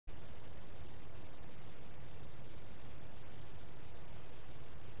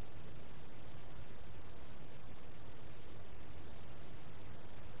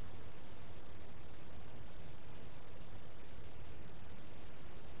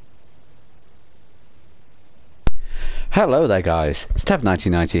Hello there guys, it's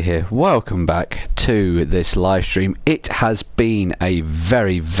Tab1990 here. Welcome back to this live stream. It has been a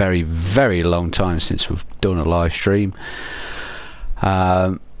very long time since we've done a live stream.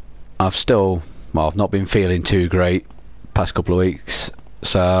 I've not been feeling too great past couple of weeks,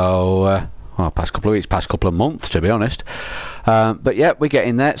 so past couple of months to be honest. But yeah, we're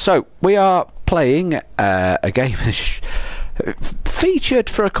getting there. So we are playing a game featured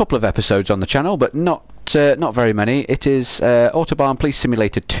for a couple of episodes on the channel, but not very many. It is Autobahn Police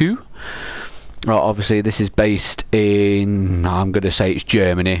Simulator 2. Well, obviously this is based in, I'm going to say it's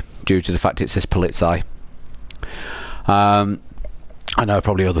Germany, due to the fact it says Polizei. I know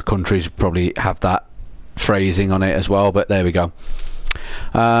probably other countries probably have that phrasing on it as well, but there we go.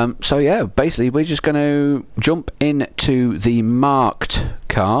 So yeah, basically we're just going to jump into the marked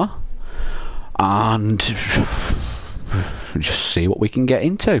car and just see what we can get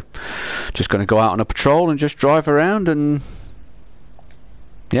into. Just going to go out on a patrol and just drive around, and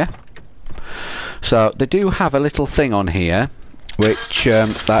yeah. So they do have a little thing on here which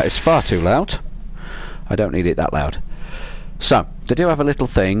that is far too loud. I don't need it that loud. So they do have a little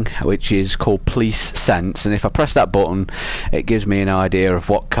thing which is called Police Sense, and if I press that button it gives me an idea of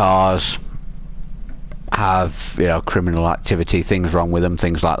what cars have, you know, criminal activity, things wrong with them,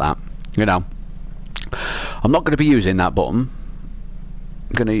 things like that, you know. I'm not going to be using that button.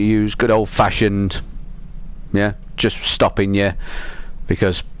 I'm going to use good old-fashioned, yeah, just stopping you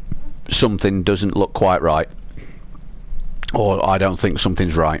because something doesn't look quite right, or I don't think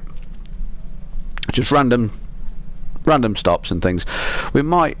something's right. Just random stops and things. We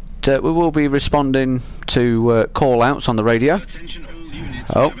will be responding to call-outs on the radio.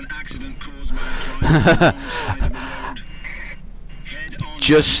 Oh.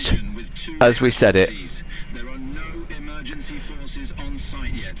 Just as we said it.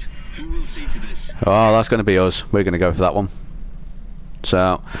 Oh, that's going to be us. We're going to go for that one.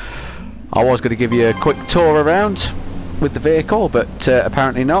 So I was going to give you a quick tour around with the vehicle, but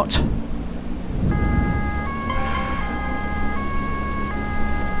apparently not.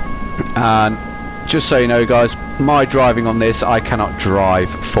 And just so you know guys, my driving on this, I cannot drive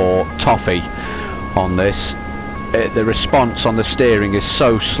for toffee on this. The response on the steering is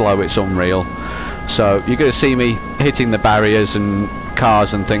so slow, it's unreal. So you're going to see me hitting the barriers and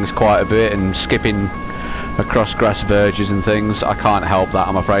cars and things quite a bit, and skipping across grass verges and things. I can't help that,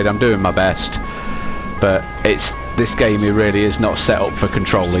 I'm afraid. I'm doing my best, but this game, it really is not set up for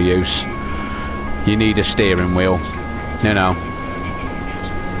controller use. You need a steering wheel, you know.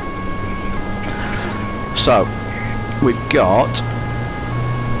 So we've got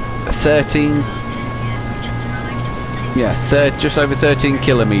just over 13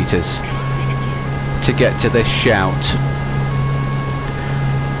 kilometers to get to this shout,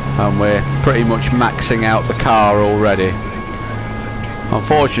 and we're pretty much maxing out the car already.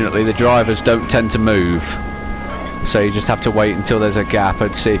 Unfortunately the drivers don't tend to move, so you just have to wait until there's a gap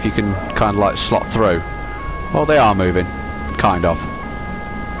and see if you can kind of like slot through. Well, they are moving, kind of.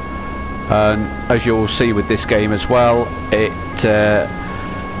 And as you'll see with this game as well,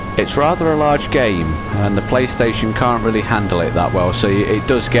 it's rather a large game, and the PlayStation can't really handle it that well, so it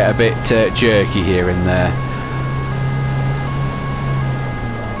does get a bit jerky here and there.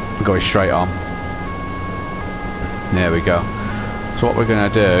 Going straight on. There we go. So what we're going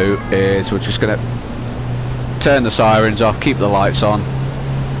to do is we're just going to turn the sirens off, keep the lights on.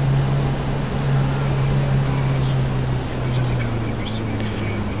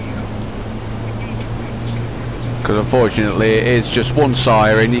 Because unfortunately it is just one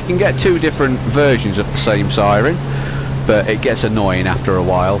siren. You can get two different versions of the same siren, but it gets annoying after a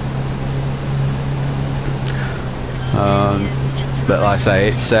while. But like I say,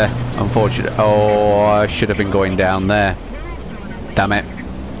 it's unfortunate. Oh, I should have been going down there. Damn it.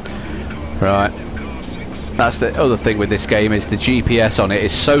 Right. That's the other thing with this game, is the GPS on it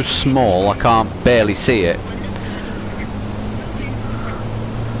is so small I can't barely see it.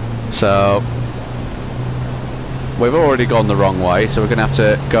 So we've already gone the wrong way, so we're going to have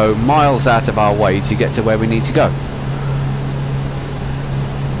to go miles out of our way to get to where we need to go.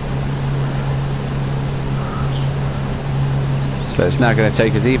 So it's now going to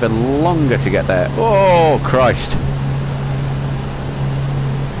take us even longer to get there. Oh, Christ.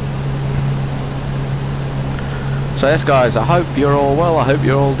 So yes guys, I hope you're all well, I hope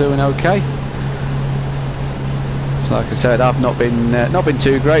you're all doing okay. So like I said, I've not been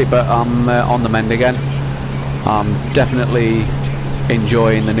too great, but I'm on the mend again. I'm definitely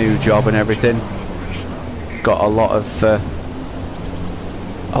enjoying the new job and everything. Got a lot of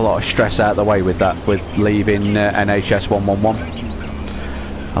stress out of the way with that, with leaving NHS 111.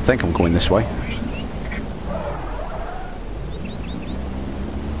 I think I'm going this way.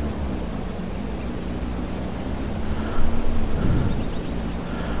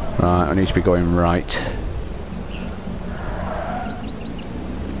 I need to be going right.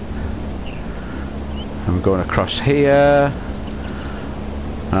 And we're going across here.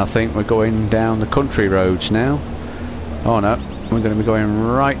 And I think we're going down the country roads now. Oh no, we're going to be going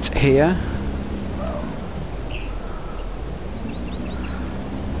right here.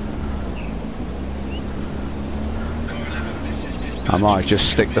 I might just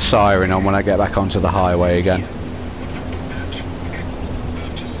stick the siren on when I get back onto the highway again.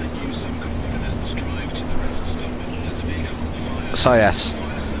 So yes,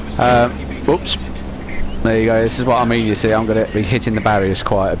 whoops, there you go, this is what I mean, you see, I'm going to be hitting the barriers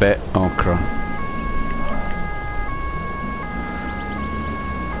quite a bit. Oh crap.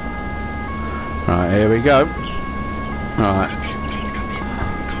 Right, here we go. Right.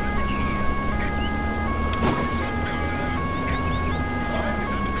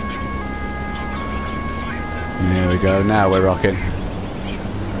 There we go, now we're rocking.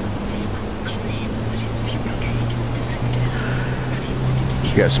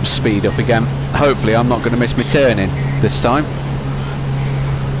 Get some speed up again. Hopefully I'm not going to miss my turning this time.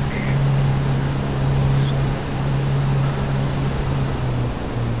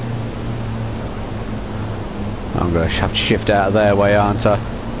 I'm going to have to shift out of their way, aren't I?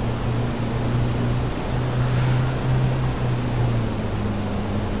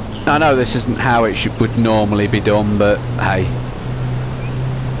 I know this isn't how it would normally be done, but hey,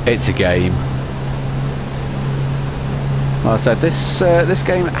 it's a game. Like I said, this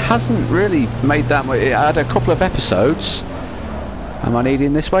game hasn't really made that much. It had a couple of episodes. Am I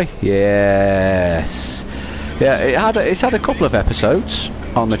needing this way? Yes. Yeah, it's had a couple of episodes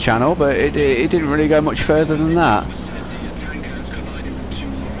on the channel, but it didn't really go much further than that.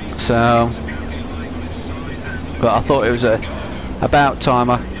 So, but I thought it was about time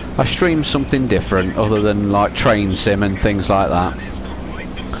I streamed something different other than like train sim and things like that.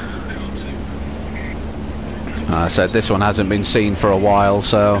 I said this one hasn't been seen for a while,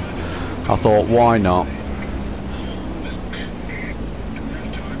 so I thought why not.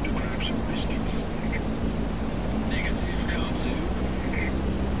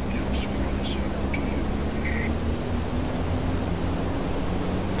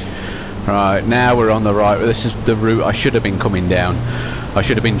 Right, now we're on the right. This is the route I should have been coming down. I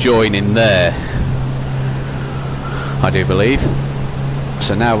should have been joining there, I do believe.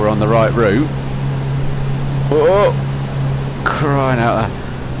 So now we're on the right route. Oh, crying out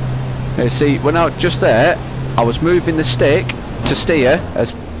loud. You see, when I was just there, I was moving the stick to steer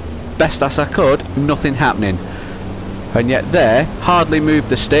as best as I could, nothing happening. And yet there, hardly moved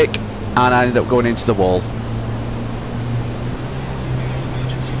the stick and I ended up going into the wall.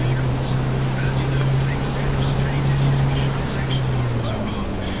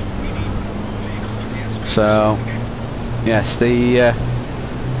 So, yes, I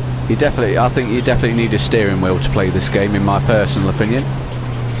think you definitely need a steering wheel to play this game, in my personal opinion.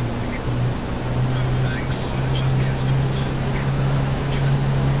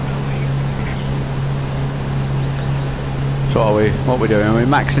 So what are we doing? We're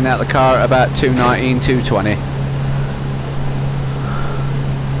maxing out the car at about 219, 220.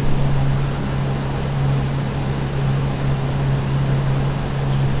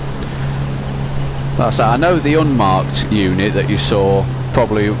 Like I said, I know the unmarked unit that you saw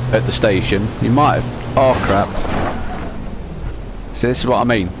probably at the station. You might have... Oh crap. See, this is what I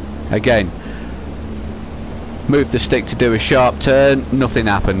mean. Again, moved the stick to do a sharp turn, nothing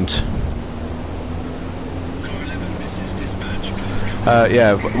happened.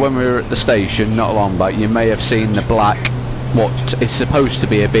 Yeah, when we were at the station not long back, you may have seen the black, what is supposed to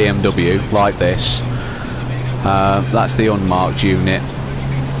be a BMW like this. That's the unmarked unit.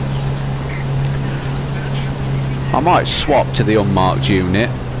 I might swap to the unmarked unit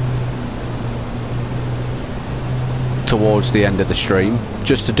towards the end of the stream,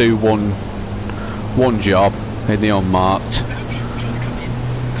 just to do one job in the unmarked.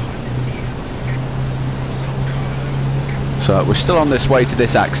 So we're still on this way to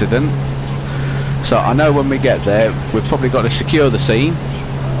this accident. So I know when we get there, we've probably got to secure the scene.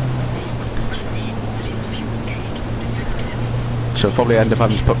 So we'll probably end up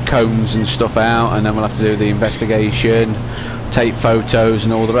having to put cones and stuff out, and then we'll have to do the investigation, take photos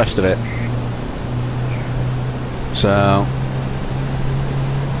and all the rest of it. So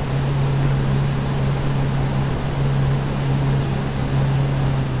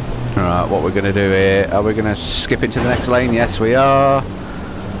alright, what we're going to do here, are we going to skip into the next lane? Yes we are.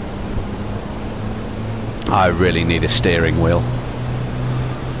 I really need a steering wheel.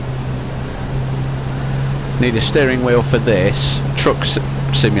 Need a steering wheel for this truck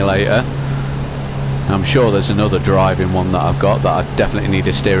simulator, I'm sure there's another driving one that I've got that I definitely need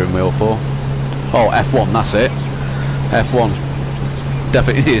a steering wheel for. Oh, F1, that's it. F1.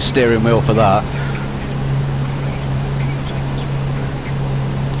 Definitely need a steering wheel for that.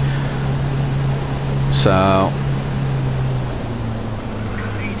 So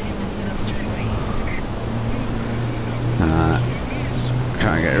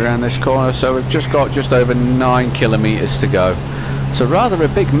try and get around this corner. So we've just got just over 9 kilometers to go. So rather a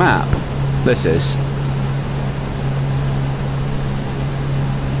big map, this is.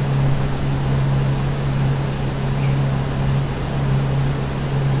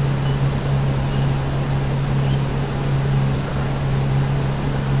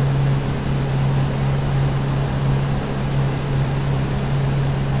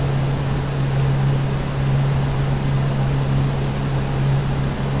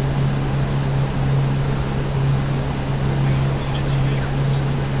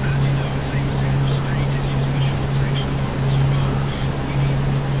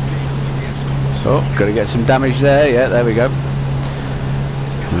 Oh, got to get some damage there. Yeah, there we go.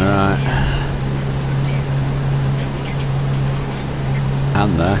 Right.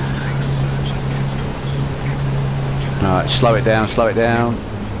 And there. Right, slow it down, slow it down.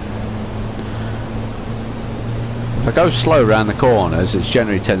 If I go slow around the corners, it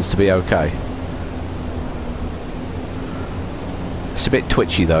generally tends to be okay. It's a bit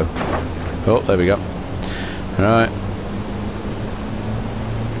twitchy though. Oh, there we go. Right.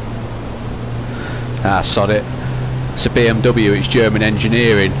 Ah, sod it. It's a BMW, it's German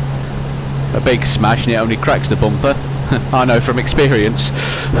engineering. A big smash and it only cracks the bumper. I know from experience.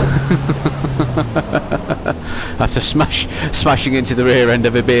 After smashing into the rear end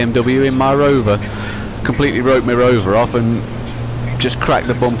of a BMW in my Rover. Completely wrote my Rover off and just cracked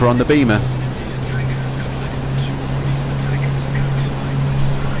the bumper on the Beamer.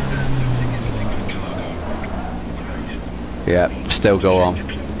 Yeah, still go on.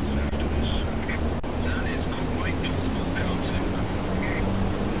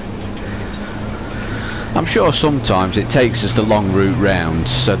 I'm sure sometimes it takes us the long route round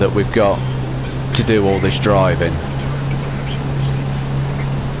so that we've got to do all this driving.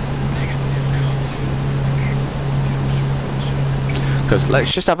 Because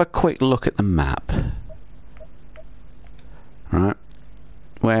let's just have a quick look at the map. Right,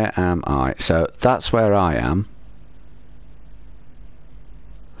 where am I? So that's where I am.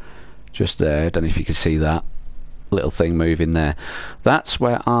 Just there, don't know if you can see that little thing moving there. That's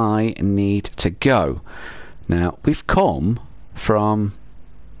where I need to go. Now we've come from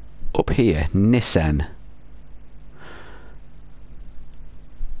up here, Nissen.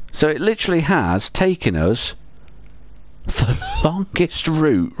 So it literally has taken us the longest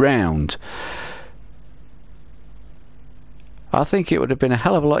route round. I think it would have been a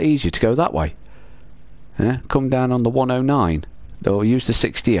hell of a lot easier to go that way. Yeah, come down on the 109 or use the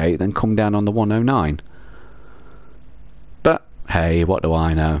 68 then come down on the 109. But hey, what do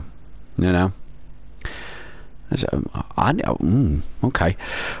I know? You know. I know. Okay.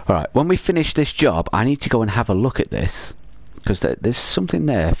 All right. When we finish this job, I need to go and have a look at this because there's something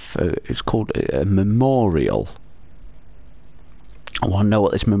there. It's called a memorial. I want to know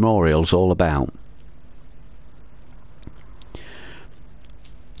what this memorial's all about.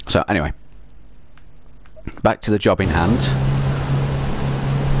 So anyway, back to the job in hand.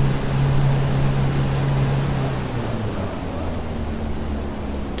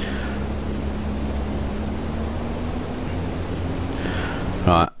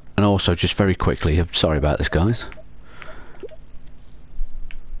 Right, and also just very quickly, I'm sorry about this guys.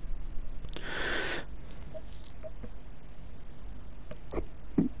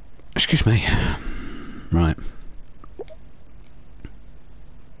 Excuse me. Right.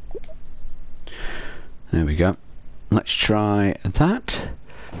 There we go. Let's try that.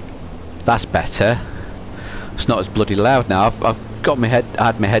 That's better. It's not as bloody loud now. I've got my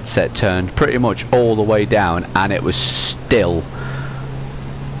had my headset turned pretty much all the way down and it was still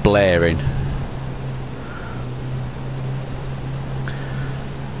blaring.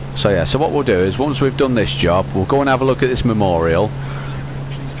 So yeah, so what we'll do is once we've done this job we'll go and have a look at this memorial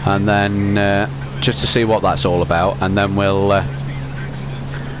and then just to see what that's all about, and then we'll and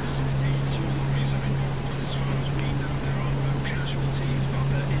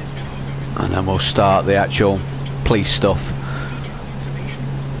then we'll start the actual police stuff.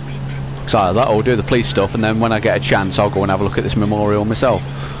 So either that or we'll do the police stuff and then when I get a chance I'll go and have a look at this memorial myself.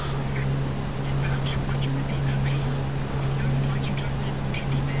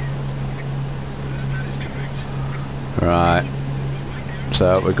 Right,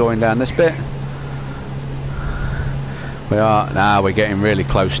 so we're going down this bit. We are now, we're getting really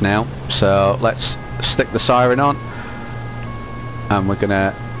close now, so let's stick the siren on, and we're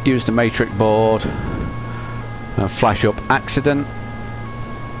gonna use the matrix board and flash up accident.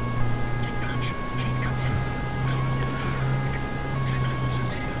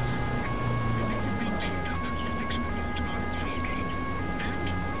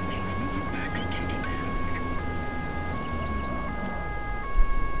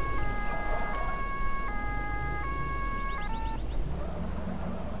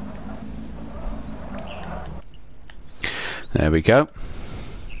 There we go.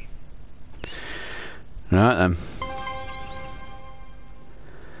 Right then.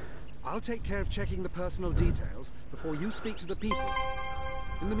 I'll take care of checking the personal details before you speak to the people.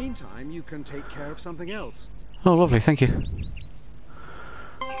 In the meantime, you can take care of something else. Oh, lovely, thank you.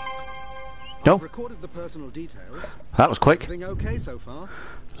 No. I've recorded the personal details. That was quick. Everything okay so far?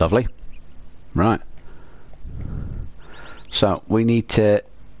 Lovely. Right. So we need to.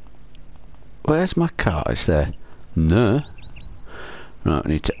 Where's my car? Is there? No. Right,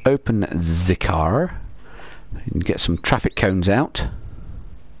 we need to open the car and get some traffic cones out.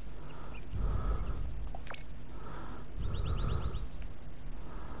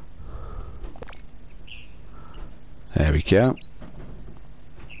 There we go.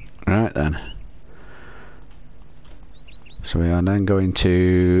 Right then. So we are then going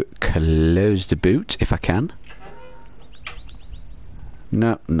to close the boot if I can.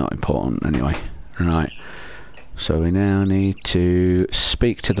 No, not important anyway. Right. So we now need to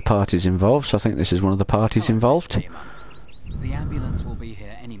speak to the parties involved. So I think this is one of the parties involved. The ambulance will be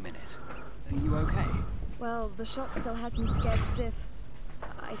here any minute. Are you okay? Well, the shock still has me scared stiff.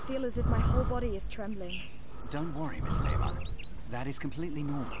 I feel as if my whole body is trembling. Don't worry, Miss Lehmann. That is completely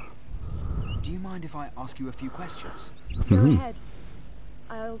normal. Do you mind if I ask you a few questions? Go ahead.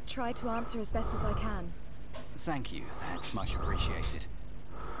 I'll try to answer as best as I can. Thank you. That's much appreciated.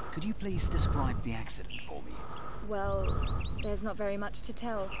 Could you please describe the accident for me? Well, there's not very much to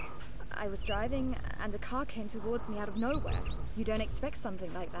tell. I was driving and a car came towards me out of nowhere. You don't expect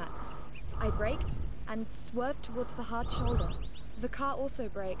something like that. I braked and swerved towards the hard shoulder. The car also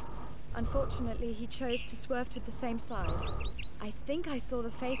braked. Unfortunately, he chose to swerve to the same side. I think I saw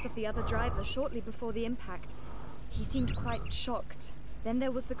the face of the other driver shortly before the impact. He seemed quite shocked. Then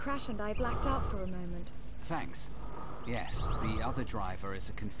there was the crash and I blacked out for a moment. Thanks. Yes, the other driver is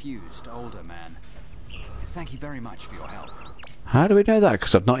a confused older man. Thank you very much for your help. How do we know that?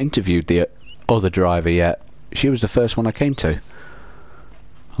 Because I've not interviewed the other driver yet. She was the first one I came to.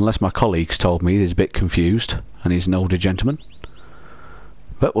 Unless my colleagues told me he's a bit confused and he's an older gentleman.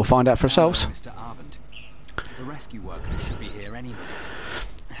 But we'll find out for ourselves. Hello, Mr. Arband. The rescue workers should be here any minute.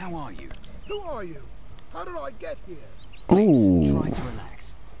 How are you? Who are you? How did I get here? Please, Ooh. try to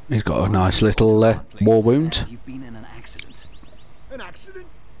relax. He's got a nice little war wound. You've been in an accident. An accident?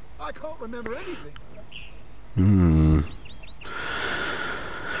 I can't remember anything.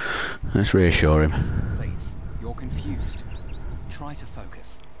 Let's reassure him. Please, you're confused. Try to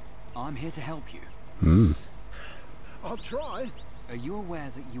focus. I'm here to help you. I'll try. Are you aware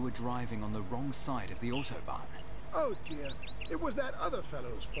that you were driving on the wrong side of the Autobahn? Oh dear, it was that other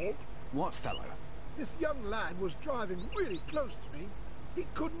fellow's fault. What fellow? This young lad was driving really close to me. He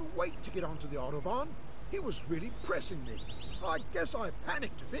couldn't wait to get onto the Autobahn. He was really pressing me. I guess I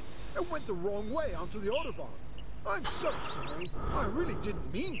panicked a bit and went the wrong way onto the Autobahn. I'm so sorry. I really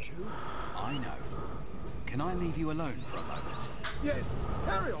didn't mean to. I know. Can I leave you alone for a moment? Yes,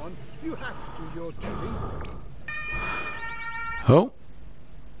 carry on. You have to do your duty. Oh.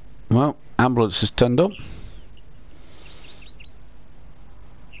 Well, ambulance has turned up.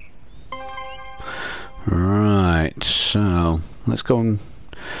 Right, so let's go and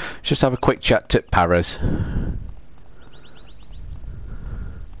just have a quick chat to Paris.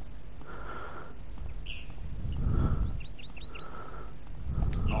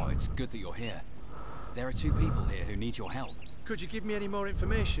 Oh, it's good that you're here. There are two people here who need your help. Could you give me any more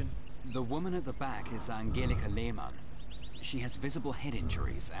information? The woman at the back is Angelika Lehmann. She has visible head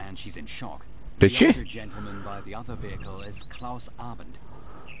injuries and she's in shock. Did she? The older gentleman by the other vehicle is Klaus Arband.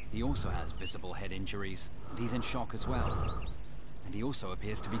 He also has visible head injuries and he's in shock as well. And he also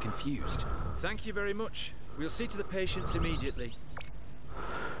appears to be confused. Thank you very much. We'll see to the patients immediately.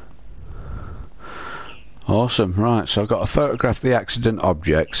 Awesome, right, so I've got a photograph of the accident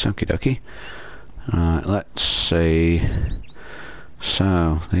objects. Okie dokie. Right, let's see.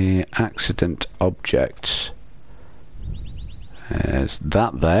 So, the accident objects. There's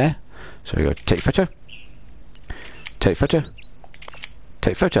that there. So we go to take photo. Take photo.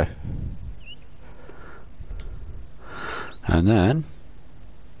 Take photo. And then,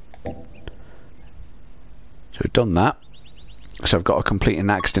 so we've done that. So I've got to complete an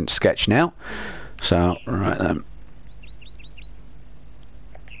accident sketch now. So, right then.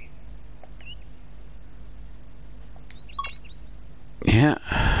 Yeah.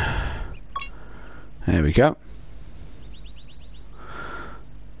 There we go.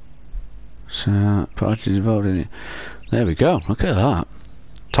 So, parties involved in it. There we go. Look at that.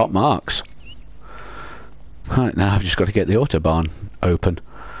 Top marks. Right, now I've just got to get the Autobahn open.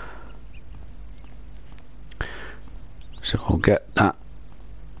 So I'll get that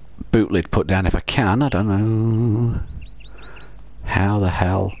boot lid put down if I can. I don't know how the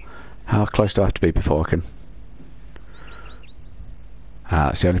hell. How close do I have to be before I can?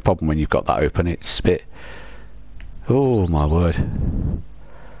 It's the only problem when you've got that open. It's a bit. Oh my word.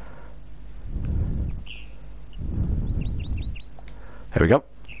 There we go.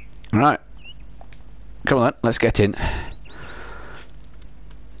 Right. Come on then, let's get in.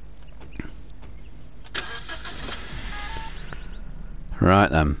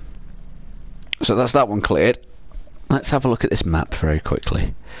 Right then. So that's that one cleared. Let's have a look at this map very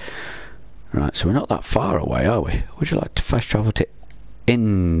quickly. Right, so we're not that far away, are we? Would you like to fast travel to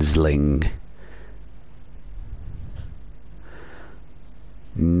Insling?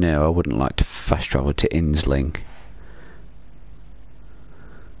 No, I wouldn't like to fast travel to Insling.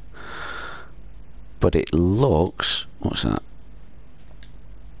 But it looks... What's that?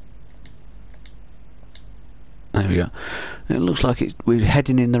 There we go. It looks like we're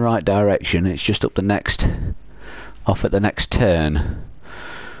heading in the right direction. It's just up the next... off at the next turn.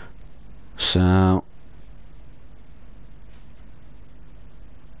 So...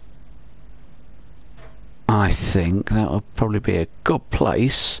 I think that would probably be a good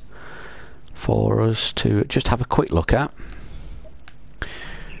place for us to just have a quick look at.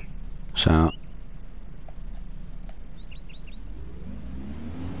 So...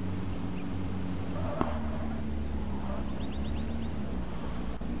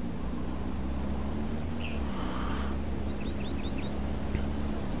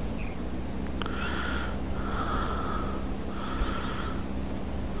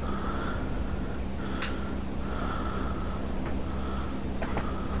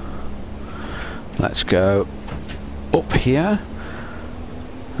 let's go up here.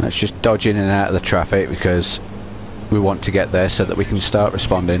 Let's just dodge in and out of the traffic because we want to get there so that we can start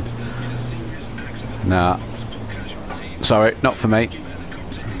responding. Nah. Sorry, not for me.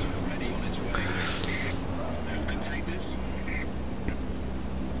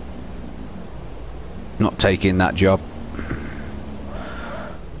 Not taking that job.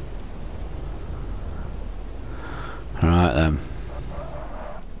 Right then.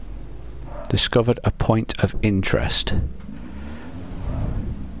 Discovered a point of interest.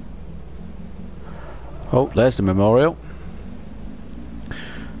 Oh, there's the memorial.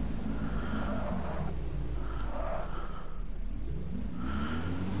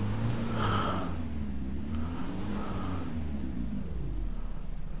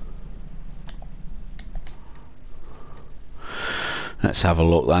 Let's have a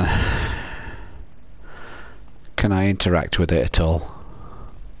look then. Can I interact with it at all?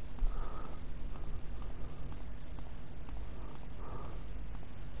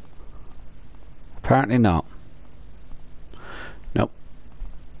 Apparently not. Nope.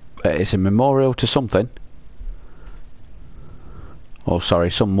 It's a memorial to something. Oh, sorry,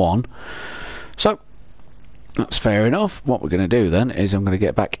 someone. So, that's fair enough. What we're going to do then is I'm going to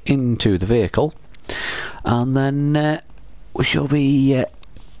get back into the vehicle. And then we shall be... I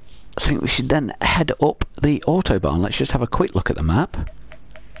think we should then head up the Autobahn. Let's just have a quick look at the map.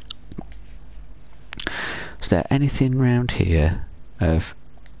 Is there anything round here of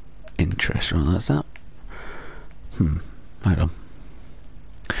interest? Right, that's that. Hold on.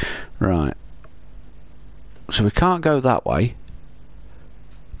 Right. So we can't go that way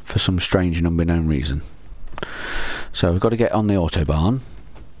for some strange and unbeknown reason. So we've got to get on the Autobahn.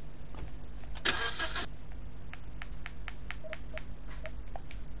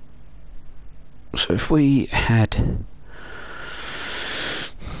 So if we had...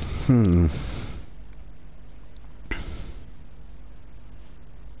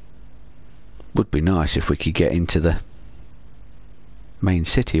 Would be nice if we could get into the main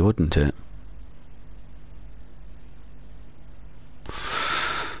city, wouldn't it?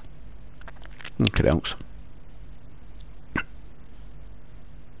 Okay, donks.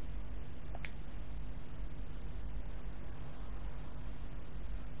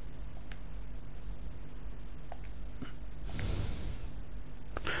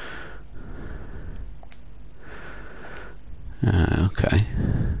 Okay.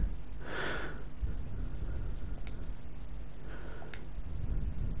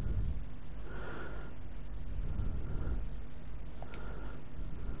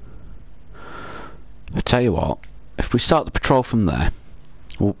 tell you what, if we start the patrol from there,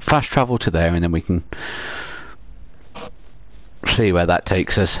 we'll fast travel to there and then we can see where that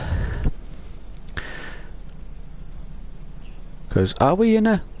takes us. Because are we in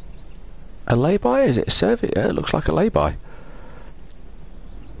a lay-by? Is it a service? Yeah, it looks like a lay-by.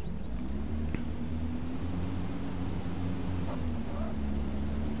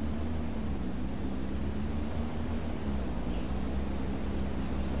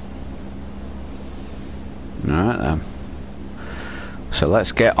 Alright then. So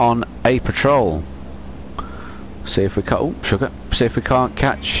let's get on a patrol. See if we can't. Oh, sugar. See if we can't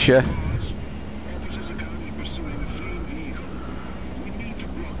catch.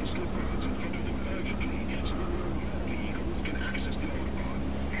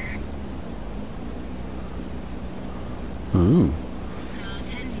 Ooh.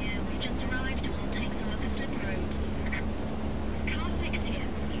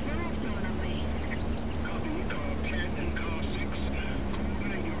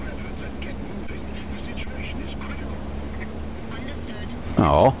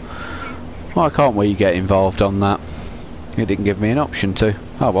 Oh, why can't we get involved on that? It didn't give me an option to.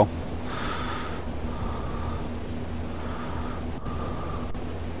 Oh well.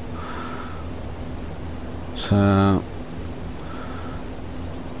 So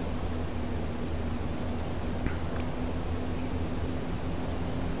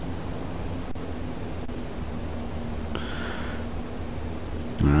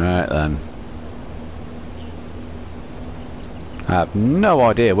alright then. I have no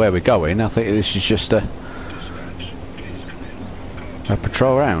idea where we're going. I think this is just a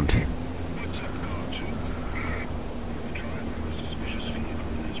patrol round.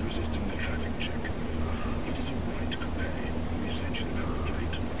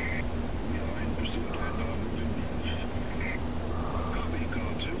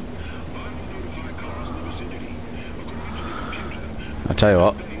 I tell you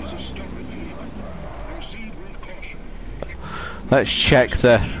what. Let's check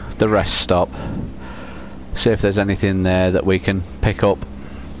the rest stop. See if there's anything there that we can pick up.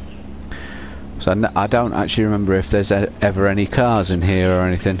 So I don't actually remember if there's ever any cars in here or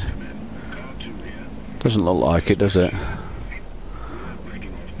anything. Doesn't look like it, does it?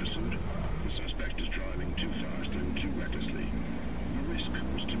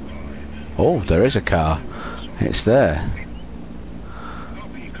 Oh, there is a car. It's there.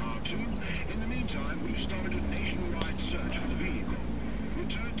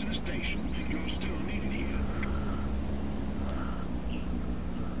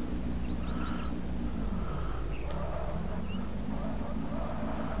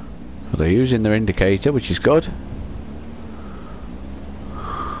 They're using their indicator, which is good.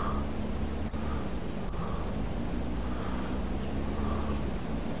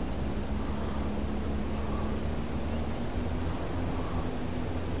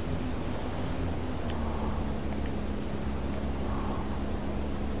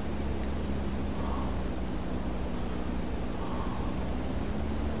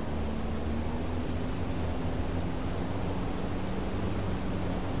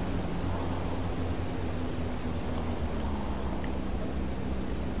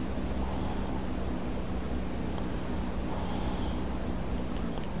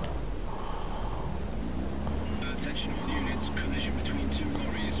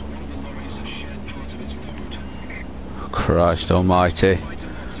 Christ almighty.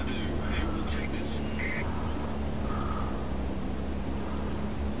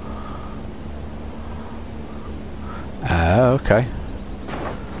 Okay.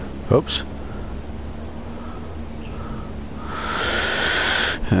 Oops.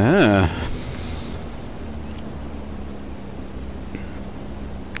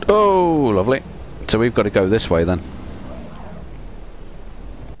 Oh, lovely. So we've got to go this way then.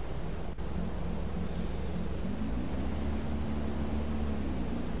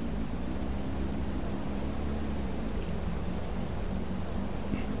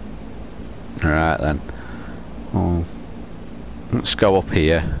 Alright then. Oh, let's go up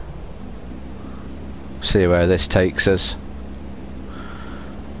here. See where this takes us.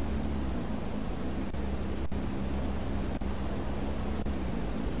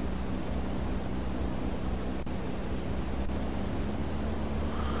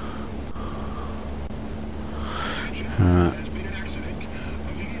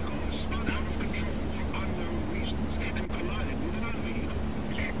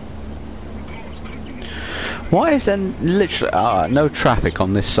 Why is there literally no traffic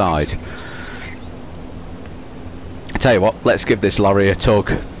on this side? I tell you what, let's give this lorry a tug.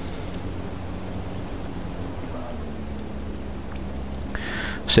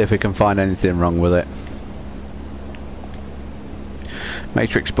 See if we can find anything wrong with it.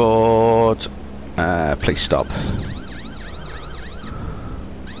 Matrix board. Please stop.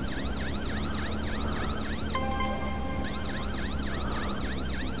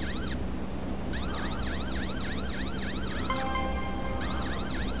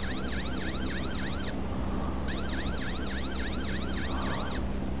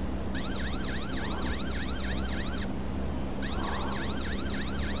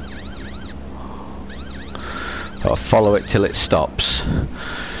 I'll follow it till it stops.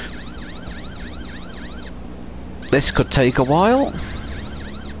 This could take a while.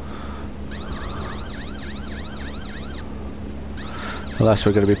 Unless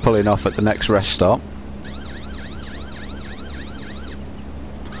we're going to be pulling off at the next rest stop.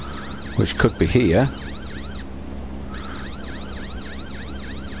 Which could be here.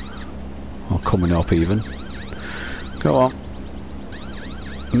 Or coming up even. Go on.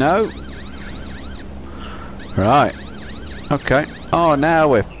 No. Right. Okay. Oh, now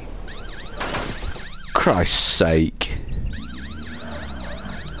we're... Christ's sake.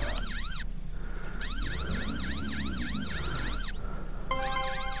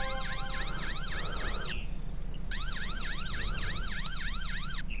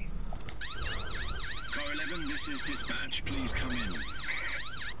 Car 11, this is dispatch. Please come in.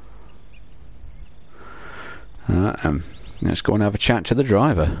 Let's go and have a chat to the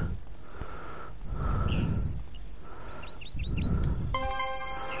driver.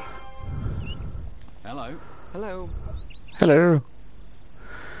 Hello. Hello. Hello.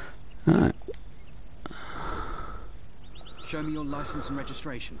 Right. Show me your license and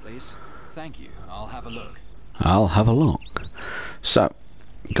registration, please. Thank you. I'll have a look. I'll have a look. So,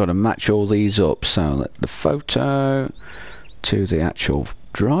 got to match all these up. So, let the photo to the actual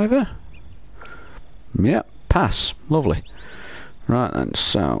driver. Yep, pass. Lovely. Right then,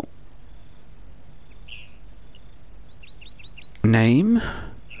 so name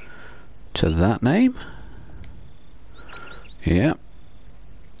to that name. Yep.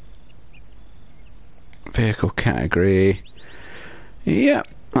 Vehicle category. Yep,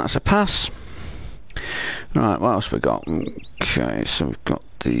 that's a pass. Right, what else we got? Okay, so we've got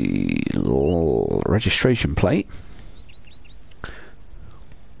the registration plate.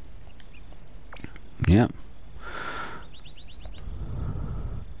 Yep.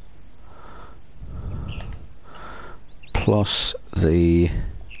 Plus the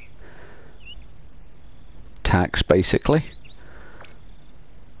tax, basically.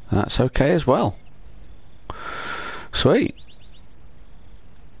 That's okay as well. Sweet.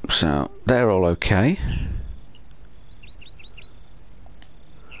 So they're all okay.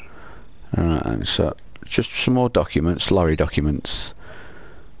 Alright, and so just some more documents, lorry documents.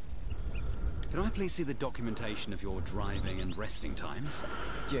 Can I please see the documentation of your driving and resting times?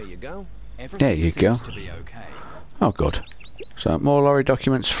 Here you go. Everything There you seems go. to be okay. Oh, good. So more lorry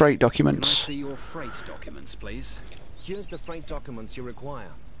documents, freight Can I documents. see your freight documents, please? Here's the freight documents you require.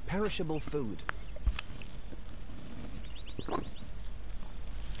 Perishable food.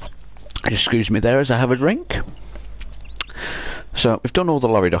 Excuse me there as I have a drink. So we've done all the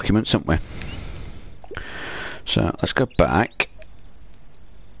lorry documents, haven't we? So let's go back.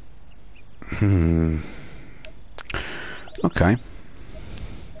 Okay.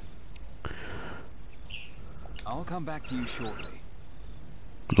 I'll come back to you shortly.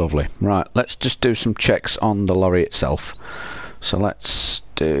 Lovely. Right, let's just do some checks on the lorry itself. So let's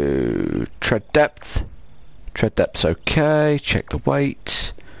do tread depth. Tread depth's okay. Check the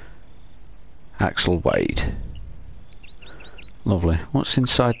weight. Axle weight. Lovely. What's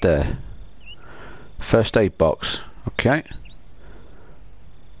inside there? First aid box. Okay.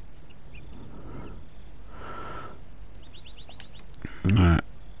 Alright,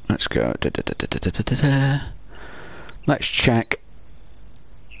 let's go. Let's check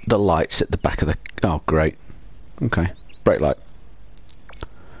the lights at the back of the... Oh, great. Okay. Brake light.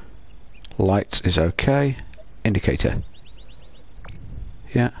 Lights is okay. Indicator.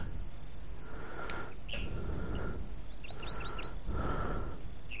 Yeah.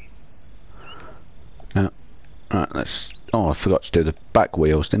 No. Right, let's... Oh, I forgot to do the back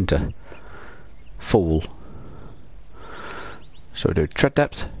wheels, didn't I? Full. So we do tread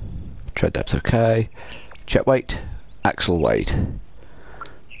depth. Tread depth okay. Check weight. Axle weight.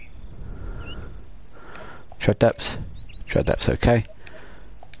 Tread depth. Tread depth okay.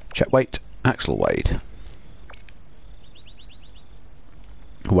 Check weight. Axle weight.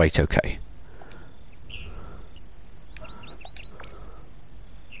 Weight okay.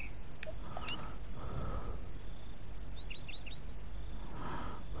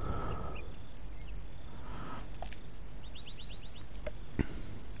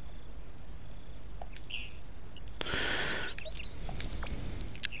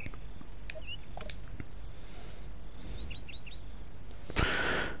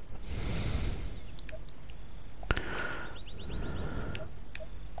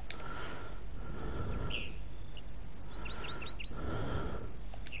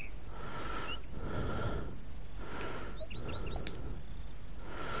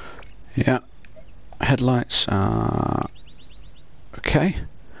 Yeah. Headlights are okay.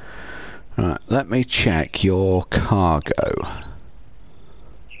 Right, let me check your cargo.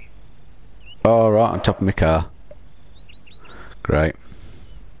 All right, on top of my car. Great.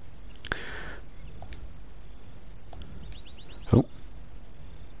 Oh.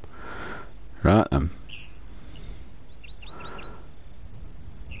 Right then.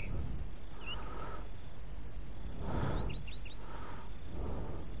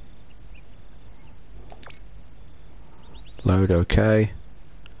 Load okay.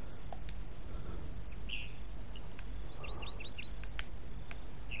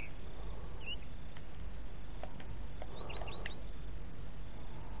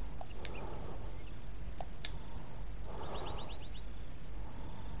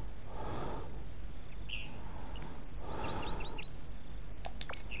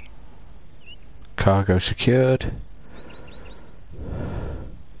 Cargo secured.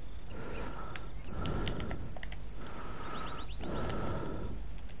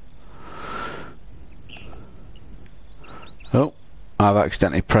 Oh, I've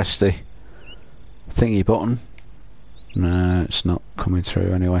accidentally pressed the thingy button. No, it's not coming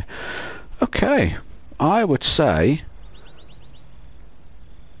through anyway. Okay, I would say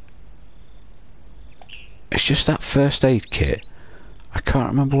it's just that first aid kit. I can't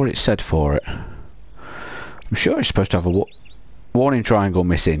remember what it said for it. I'm sure it's supposed to have a warning triangle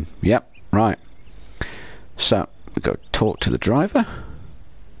missing. Yep, right. So, we go talk to the driver.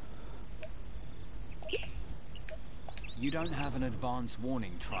 You don't have an advanced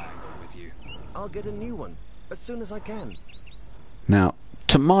warning triangle with you. I'll get a new one as soon as I can. Now,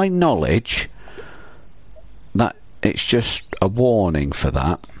 to my knowledge, that it's just a warning for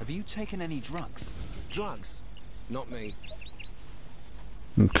that. Have you taken any drugs? Drugs? Not me.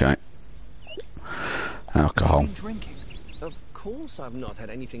 Okay. Alcohol. Have you been drinking? Of course I've not had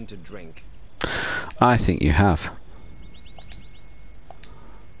anything to drink. I think you have.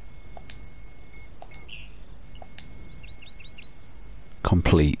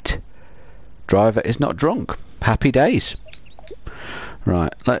 Complete. Driver is not drunk. Happy days.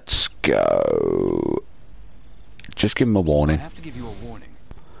 Right, let's go. Just give him a warning. I have to give you a warning,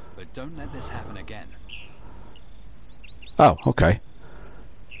 but don't let this happen again. Oh, okay.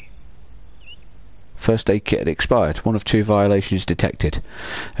 First aid kit had expired. 1 of 2 violations detected.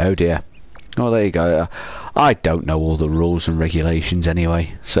 Oh dear. Oh, there you go. I don't know all the rules and regulations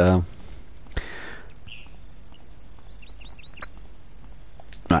anyway, so...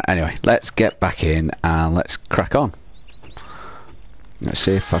 Right, anyway, let's get back in and let's crack on. Let's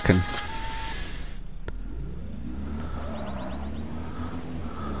see if I can...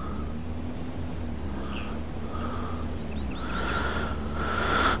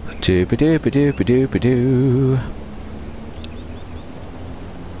 Doo-ba-doo-ba-doo-ba-doo-ba-doo.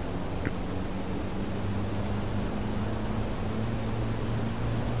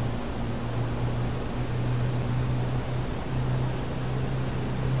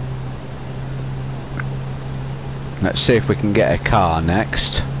 Let's see if we can get a car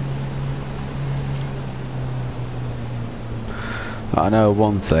next. I know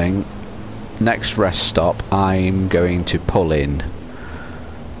one thing. Next rest stop, I'm going to pull in.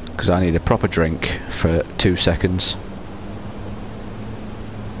 Because I need a proper drink for 2 seconds.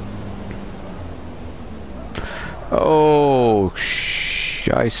 Oh,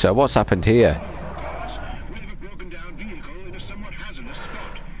 scheisse, what's happened here? We have a broken down vehicle in a somewhat hazardous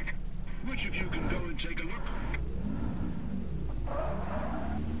spot. Which of you can go and take a look?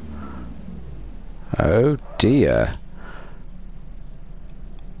 Oh dear.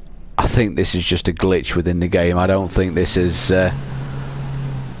 I think this is just a glitch within the game. I don't think this is...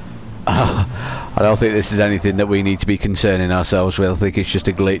 I don't think this is anything that we need to be concerning ourselves with. I think it's just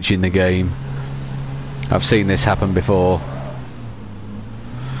a glitch in the game. I've seen this happen before.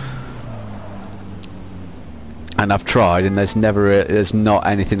 And I've tried and there's not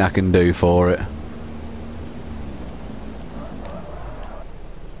anything I can do for it.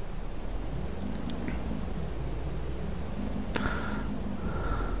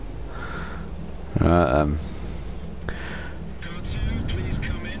 Right, Car 2, please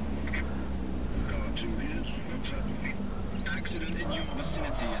come in. Car 2 here. What's up? Accident in your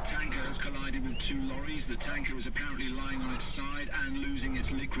vicinity. A tanker has collided with 2 lorries. The tanker is apparently lying on its side and losing its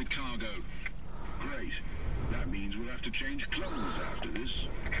liquid cargo. Great. That means we'll have to change clothes after this.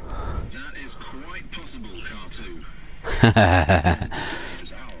 That is quite possible, Car 2. Today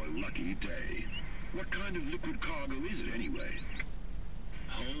is our lucky day. What kind of liquid cargo is it anyway?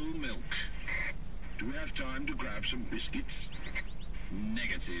 Whole milk. Do we have time to grab some biscuits?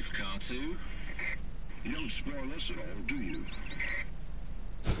 Negative, Car 2. You don't spoil us at all, do you?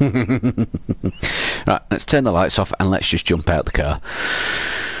 Right, let's turn the lights off and let's just jump out the car.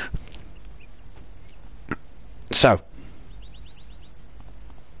 So,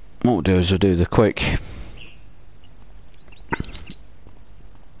 what we'll do is we'll do the quick...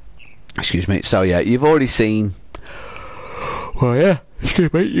 Excuse me. So yeah, you've already seen... Well, yeah,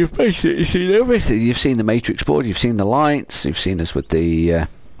 excuse me, you've basically seen everything. You've seen the matrix board, you've seen the lights, you've seen us with the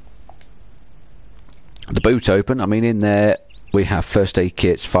boot open. I mean, in there we have first aid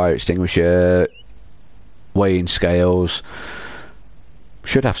kits, fire extinguisher, weighing scales.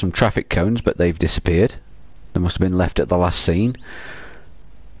 Should have some traffic cones, but they've disappeared. They must have been left at the last scene.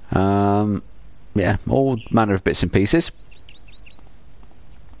 Yeah, all manner of bits and pieces.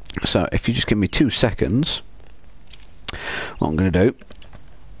 So if you just give me 2 seconds, what I'm going to do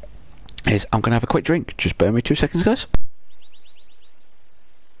is I'm going to have a quick drink. Just bear me 2 seconds, guys.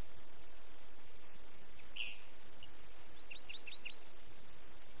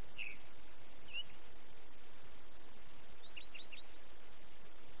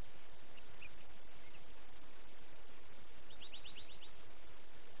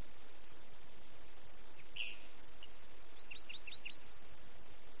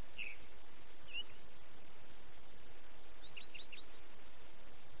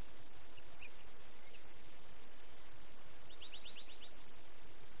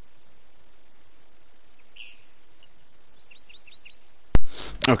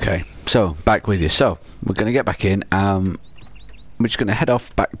 Okay, so back with you. So we're going to get back in. We're just going to head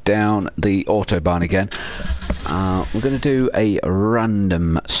off back down the Autobahn again. We're going to do a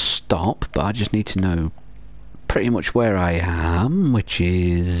random stop, but I just need to know pretty much where I am, which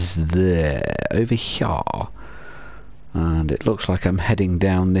is there, over here. And it looks like I'm heading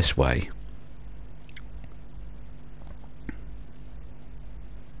down this way.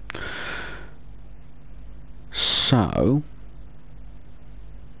 So...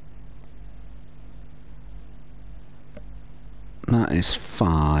 that is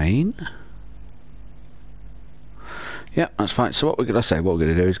fine. Yeah, that's fine. So what we're going to say, what we're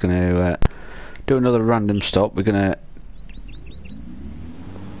going to do is going to do another random stop. We're going to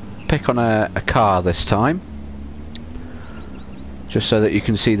pick on a car this time, just so that you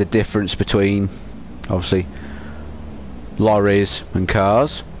can see the difference between, obviously, lorries and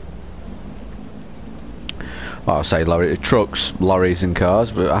cars. Well, I'll say trucks, lorries and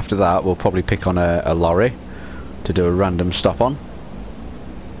cars, but after that we'll probably pick on a lorry to do a random stop on.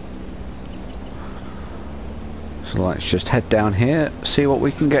 So let's just head down here, see what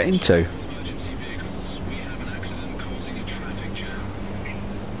we can get into.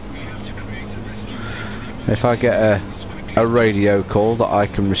 If I get a radio call that I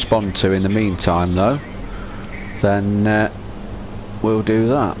can respond to in the meantime though, then we'll do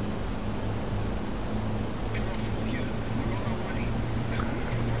that.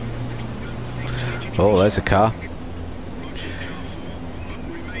 Oh, there's a car.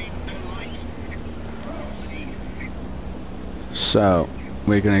 So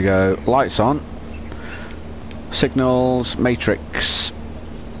we're going to go lights on, signals, matrix,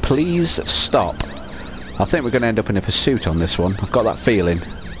 please stop. I think we're going to end up in a pursuit on this one. I've got that feeling.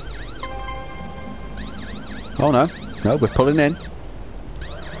 Oh no, no, we're pulling in.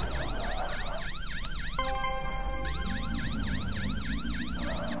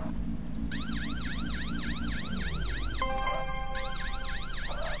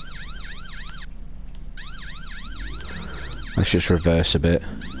 Let's just reverse a bit.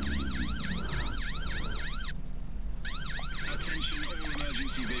 Attention all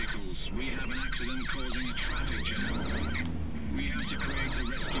emergency vehicles. We have an accident causing a traffic jam. We have to create a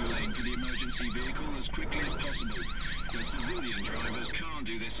rescue lane for the emergency vehicle as quickly as possible. The civilian drivers can't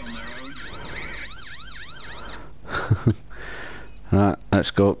do this on their own. Right,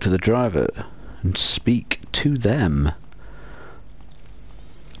 let's go up to the driver and speak to them.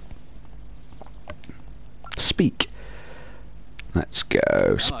 Speak. Let's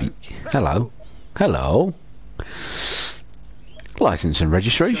go. Speak. Hello. Hello. License and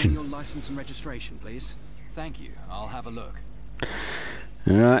registration. Show me your license and registration, please. Thank you. I'll have a look.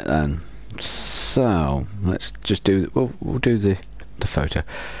 Right then. So let's just do. We'll do the photo.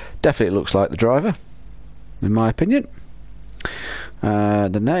 Definitely looks like the driver, in my opinion.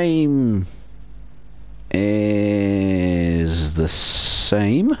 The name is the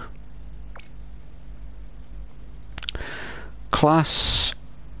same. Class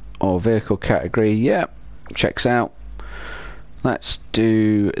or vehicle category, yep, checks out. Let's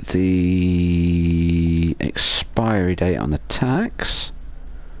do the expiry date on the tax.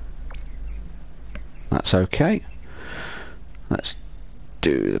 That's okay. Let's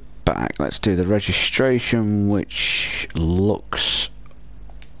do the back. Let's do the registration, which looks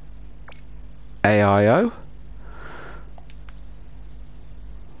AIO.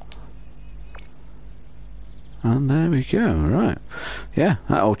 And there we go. Right. Yeah,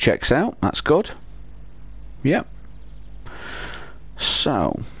 that all checks out. That's good. Yep.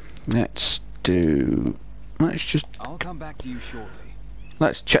 So, let's just... I'll come back to you shortly.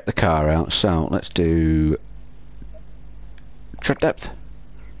 Let's check the car out. So, let's do... tread depth.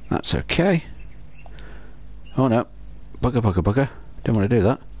 That's okay. Oh no. Bugger, bugger, bugger. Don't want to do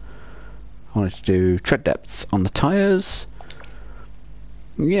that. I wanted to do tread depth on the tyres.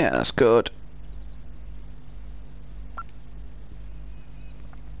 Yeah, that's good.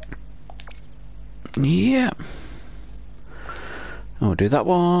 Yeah. I'll do that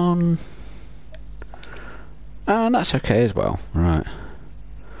one. And that's okay as well. Right.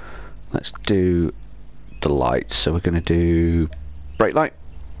 Let's do the lights. So we're going to do brake light.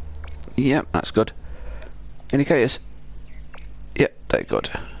 Yep, that's good. Indicators. Yep, they're good.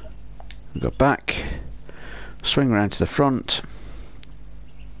 We'll go back. Swing around to the front.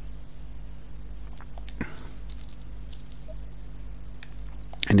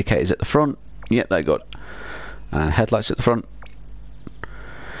 Indicators at the front. Yep, they're good. And headlights at the front.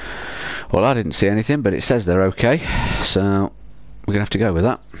 Well, I didn't see anything, but it says they're okay. So we're going to have to go with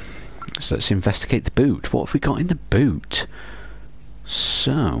that. So let's investigate the boot. What have we got in the boot?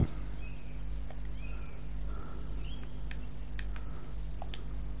 So...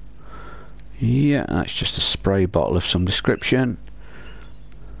 yeah, that's just a spray bottle of some description.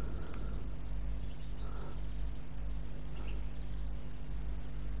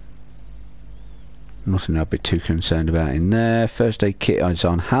 Nothing I'd be too concerned about in there. First aid kit is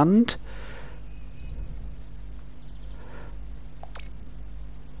on hand.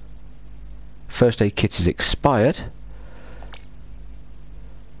 First aid kit is expired.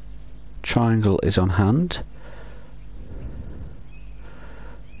 Triangle is on hand.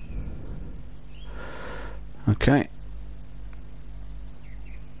 Okay.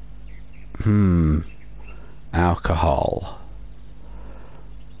 Alcohol.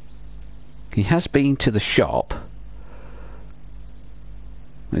 He has been to the shop.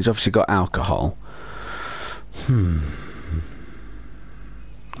 He's obviously got alcohol.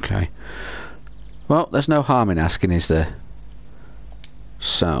 Okay. Well, there's no harm in asking, is there?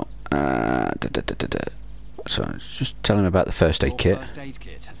 So, so just tell him about the first aid kit. First aid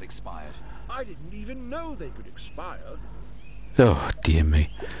kit has expired. I didn't even know they could expire. Oh, dear me.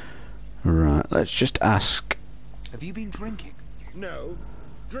 Right, let's just ask. Have you been drinking? No,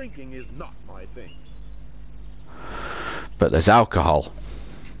 drinking is not my thing. But there's alcohol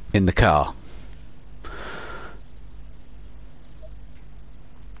in the car.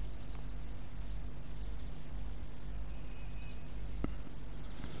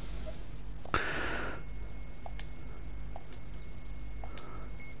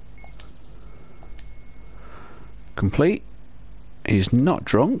 Complete. He's not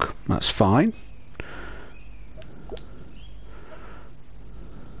drunk. That's fine.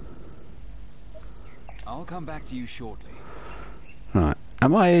 I'll come back to you shortly. Right.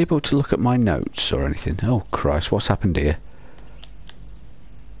 Am I able to look at my notes or anything? Oh Christ, what's happened here?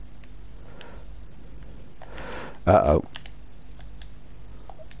 Uh-oh.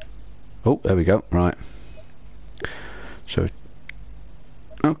 Oh, there we go. Right. So,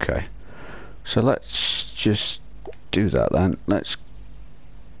 okay. So let's just do that then. Let's...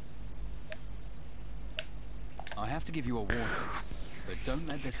 I have to give you a warning, but don't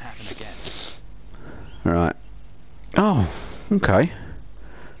let this happen again. Right. Oh, okay.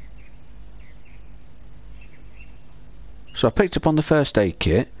 So I picked up on the first aid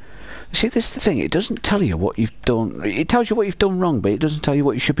kit. See, this is the thing, it doesn't tell you what you've done. It tells you what you've done wrong, but it doesn't tell you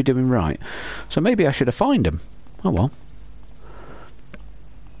what you should be doing right. So maybe I should have found them. Oh well.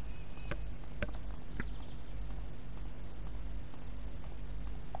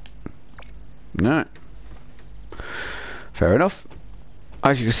 No. Fair enough.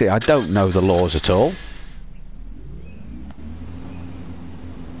 As you can see, I don't know the laws at all.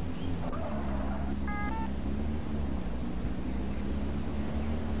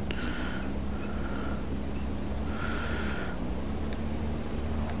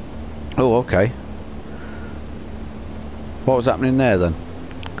 Oh, okay. What was happening there then?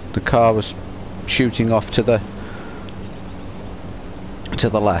 The car was shooting off to the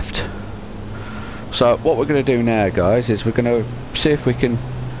left. So what we're going to do now, guys, is we're going to see if we can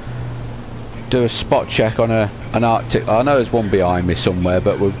do a spot check on an Arctic. I know there's one behind me somewhere,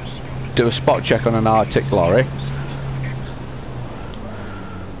 but we'll do a spot check on an Arctic lorry.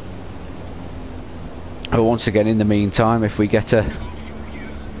 But once again, in the meantime, if we get a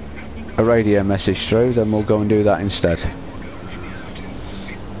radio message through, then we'll go and do that instead.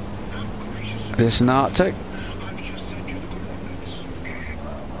 This is an Arctic.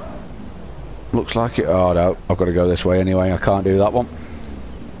 Looks like it. Oh no, I've got to go this way anyway. I can't do that one.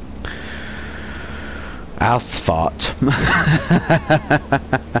 Ausfahrt.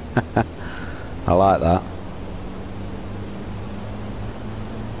 I like that.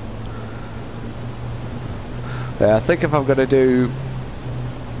 Yeah, I think if I'm going to do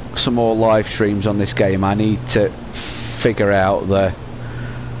some more live streams on this game, I need to figure out the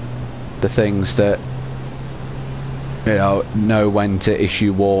things that, you know when to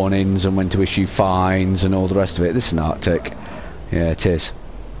issue warnings and when to issue fines and all the rest of it. This is an Arctic. Yeah, it is.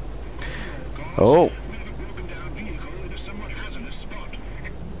 Oh.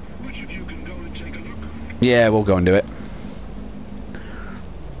 Yeah, we'll go and do it.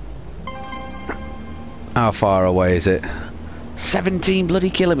 How far away is it? 17 bloody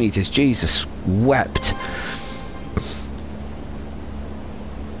kilometres. Jesus wept.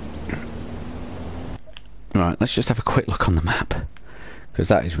 Right, let's just have a quick look on the map, because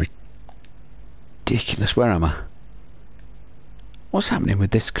that is ridiculous. Where am I? What's happening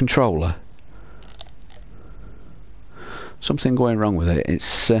with this controller? Something going wrong with it.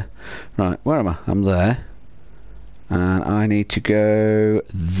 It's right, where am I? I'm there, and I need to go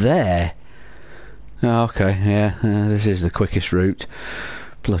there. Oh, okay, yeah, this is the quickest route.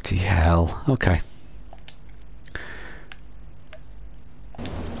 Bloody hell. Okay.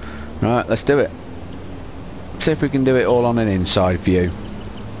 Right, let's do it. See if we can do it all on an inside view.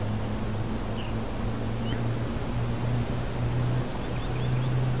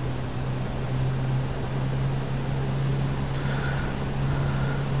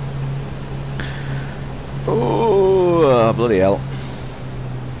 Oh, bloody hell.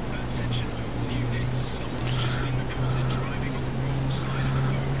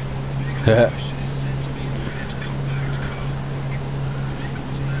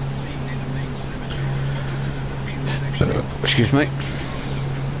 Excuse me.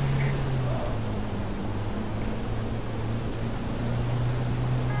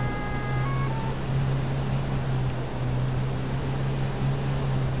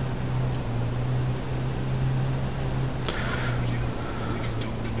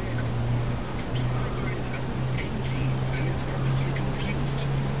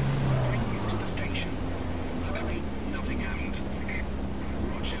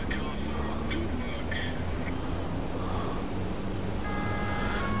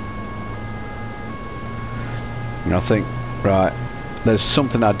 I think, right, there's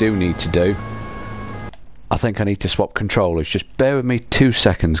something I do need to do. I think I need to swap controllers. Just bear with me 2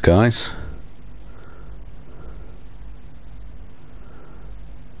 seconds, guys.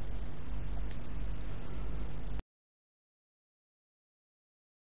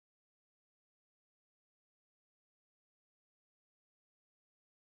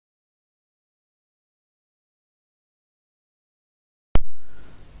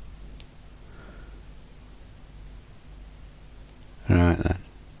 Right then.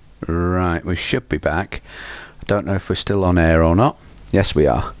 Right, we should be back. I don't know if we're still on air or not. Yes, we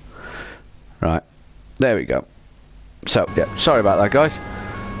are. Right, there we go. So, yeah, sorry about that, guys.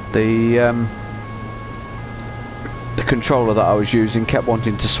 The controller that I was using kept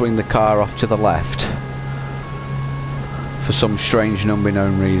wanting to swing the car off to the left for some strange and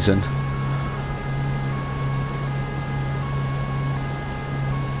unbeknown reason.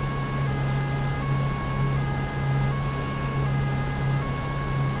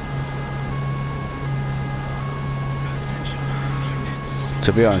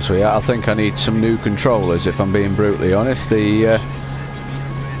 To be honest with you, I think I need some new controllers, if I'm being brutally honest.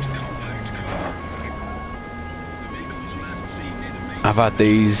 I've had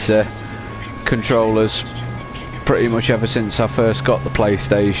these controllers pretty much ever since I first got the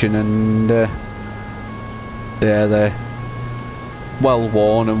PlayStation, and yeah, they're well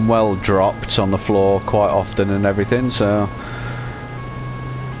worn and well dropped on the floor quite often and everything, so...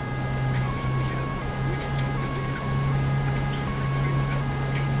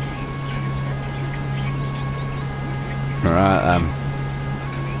 Right,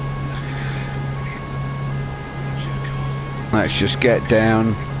 let's just get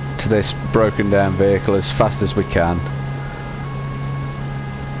down to this broken down vehicle as fast as we can.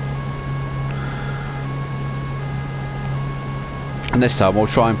 And this time we'll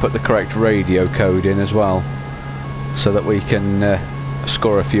try and put the correct radio code in as well, so that we can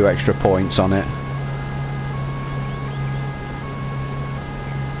score a few extra points on it.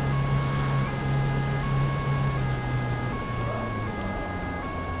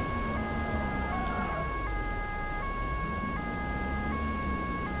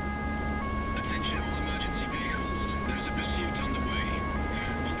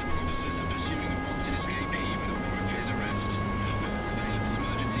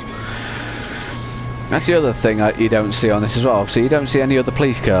 That's the other thing you don't see on this as well. Obviously, you don't see any other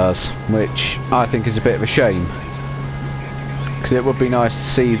police cars, which I think is a bit of a shame. Because it would be nice to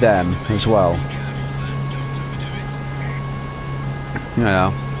see them as well. You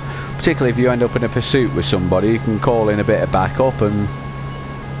know, particularly if you end up in a pursuit with somebody, you can call in a bit of backup and...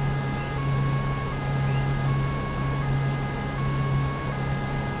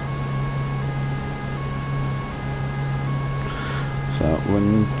 So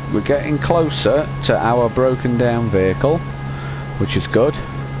when we're getting closer to our broken down vehicle, which is good.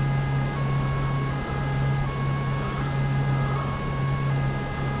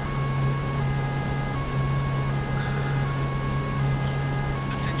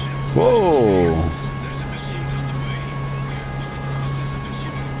 Whoa!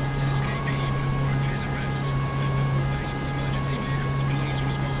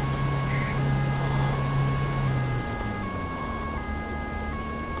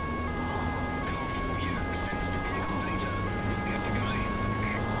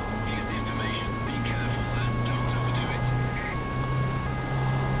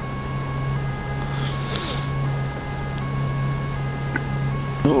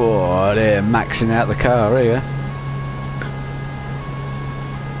 Oh, they're maxing out the car here.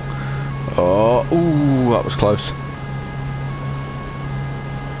 Oh, ooh, that was close.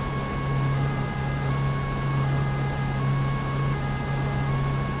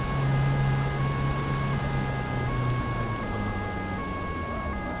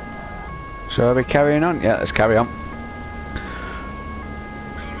 So are we carrying on? Yeah, let's carry on.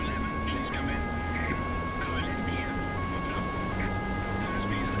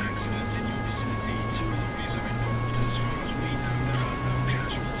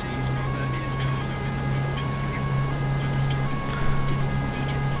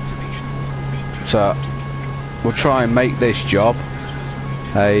 So we'll try and make this job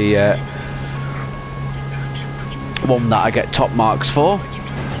a one that I get top marks for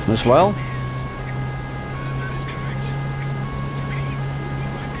as well.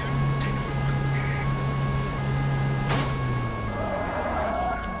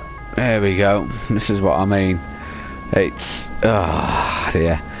 There we go. This is what I mean. It's oh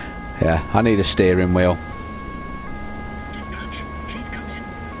dear. Yeah, I need a steering wheel.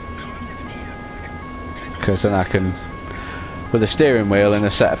 Because then I can, with a steering wheel and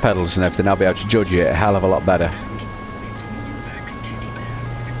a set of pedals and everything, I'll be able to judge it a hell of a lot better.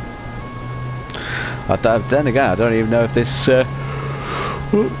 Then again, I don't even know if this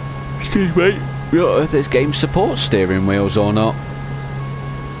excuse me, if this game supports steering wheels or not.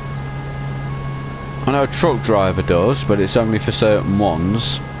 I know a truck driver does, but it's only for certain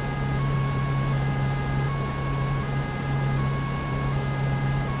ones.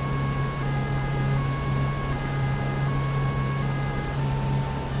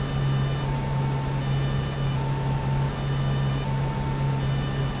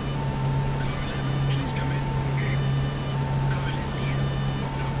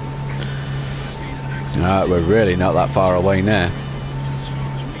 Right, we're really not that far away now.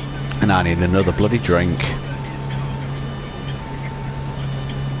 And I need another bloody drink.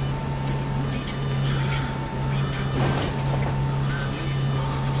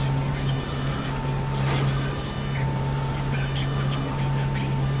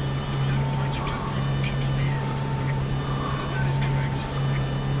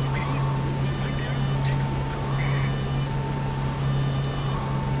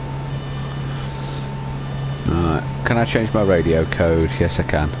 Right, can I change my radio code? Yes, I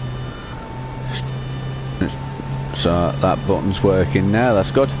can. So that button's working now,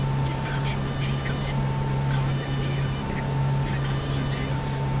 that's good.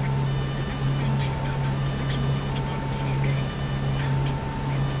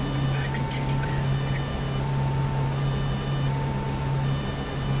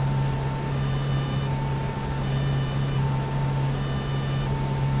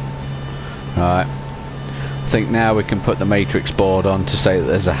 Right, I think now we can put the matrix board on to say that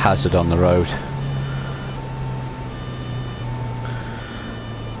there's a hazard on the road.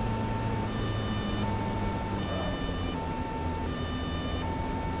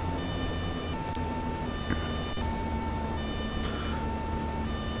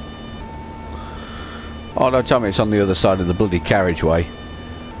 Oh, don't tell me it's on the other side of the bloody carriageway.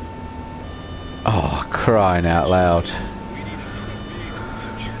 Oh, crying out loud.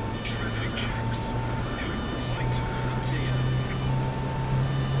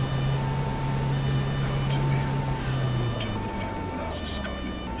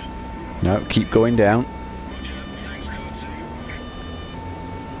 No, keep going down.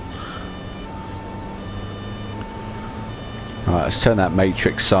 Right, let's turn that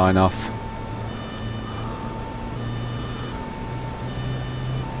matrix sign off.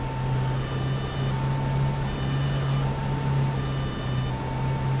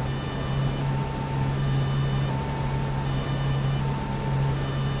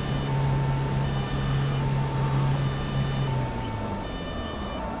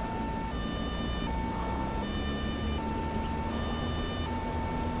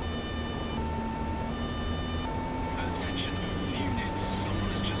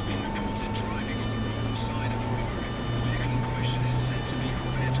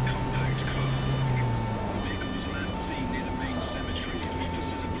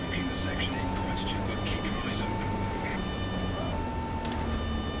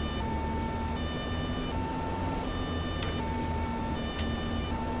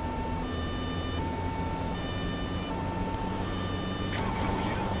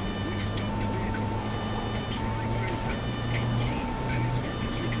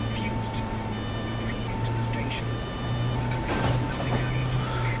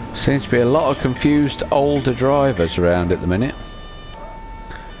 Seems to be a lot of confused older drivers around at the minute.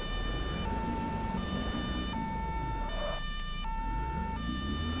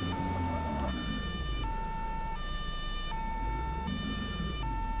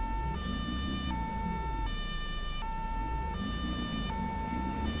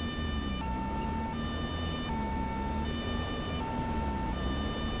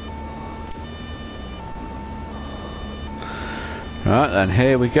 Right then,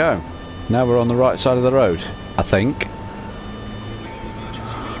 here we go. Now we're on the right side of the road, I think.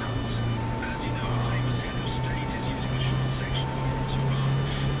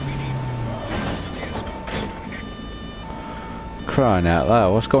 Crying out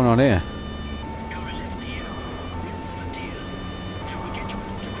loud, what's going on here?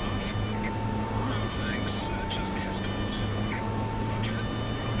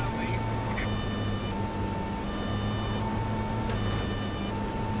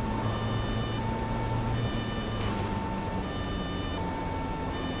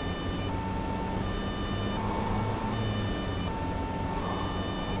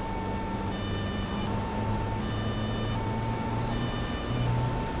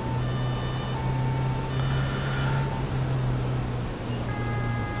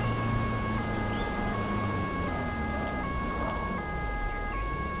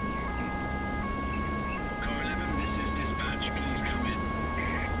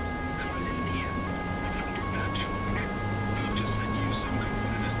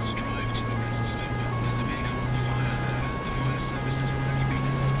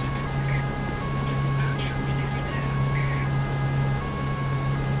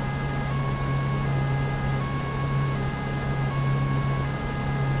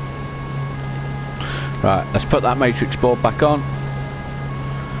 Right, let's put that matrix board back on.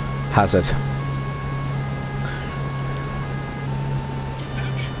 Hazard.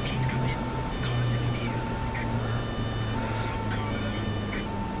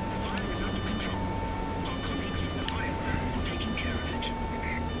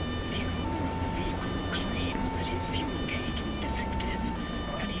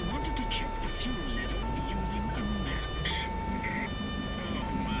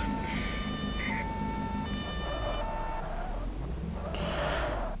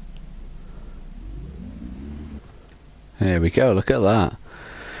 There we go, look at that.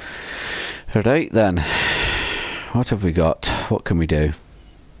 Right then, what have we got? What can we do?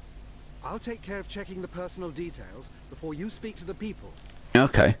 I'll take care of checking the personal details before you speak to the people.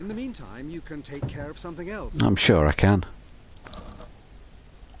 Okay, In the meantime, you can take care of something else. I'm sure I can.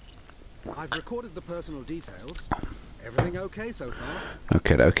 I've recorded the personal details. Everything okay so far?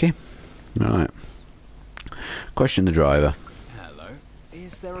 Okay, okay. Right. Question the driver. Hello.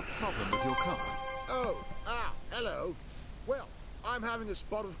 Is there a problem with your car? Oh, hello. Well, I'm having a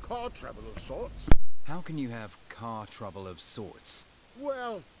spot of car trouble of sorts. How can you have car trouble of sorts?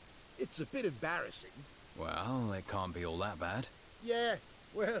 Well, it's a bit embarrassing. Well, it can't be all that bad. Yeah,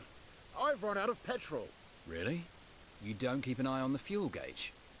 well, I've run out of petrol. Really? You don't keep an eye on the fuel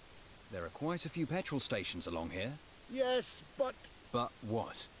gauge? There are quite a few petrol stations along here. Yes, but But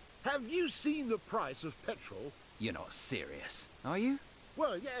what? have you seen the price of petrol? You're not serious, are you?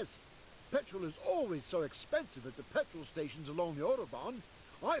 Well, yes. Petrol is always so expensive at the petrol stations along the Autobahn.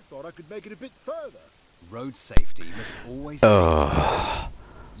 I thought I could make it a bit further. Road safety must always take priority.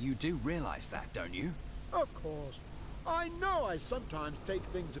 You do realize that, don't you? Of course. I know I sometimes take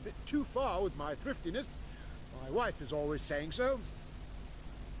things a bit too far with my thriftiness. My wife is always saying so.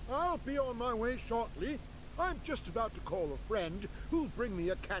 I'll be on my way shortly. I'm just about to call a friend who'll bring me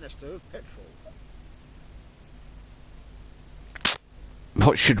a canister of petrol.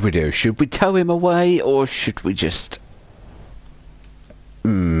 What should we do? Should we tow him away, or should we just...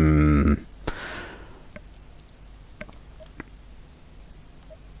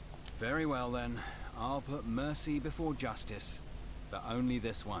 Very well then. I'll put mercy before justice. But only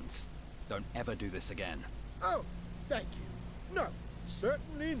this once. Don't ever do this again. Oh, thank you. No,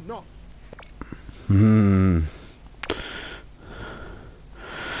 certainly not.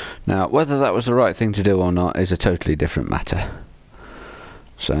 Now, whether that was the right thing to do or not is a totally different matter.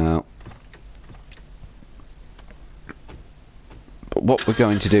 So... But what we're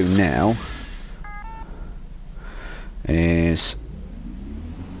going to do now is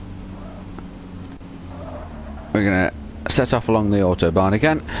we're going to set off along the Autobahn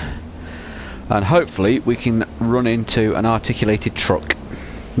again, and hopefully we can run into an articulated truck.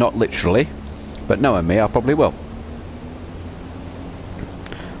 Not literally, but knowing me, I probably will.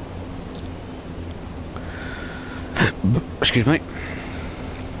 Excuse me.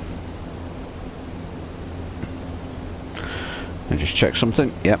 And just check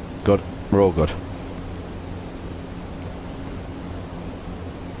something. Yep, good. We're all good.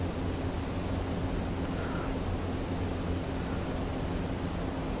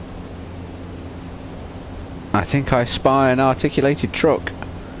 I think I spy an articulated truck.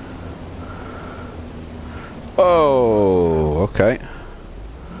 Oh, okay.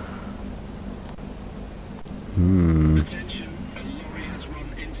 Attention, a lorry has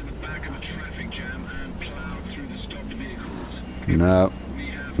run into the back of a traffic jam and plowed through the stopped vehicles. No, We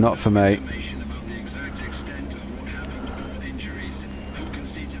have not for me. information about the exact extent of what happened or injuries. Who can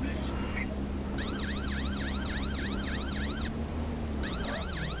see to this?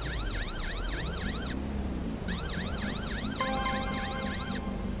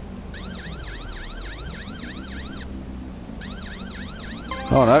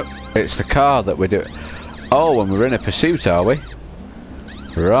 Oh no, it's the car that we're doing. Oh, and we're in a pursuit, are we?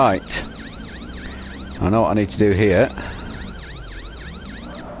 Right. I know what I need to do here.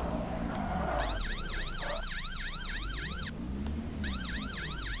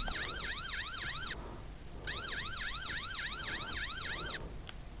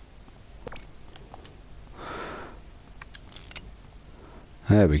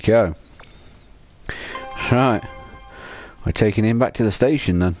 There we go. Right. We're taking him back to the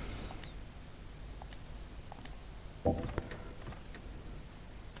station then.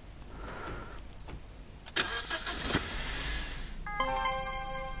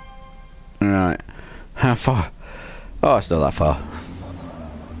 Right. How far? Oh, it's not that far.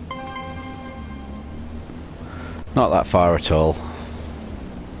 Not that far at all.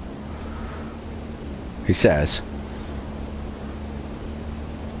 He says.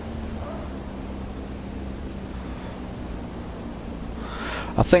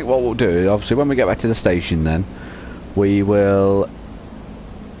 I think what we'll do, obviously when we get back to the station then, we will...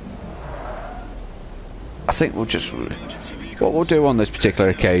 I think we'll just... What we'll do on this particular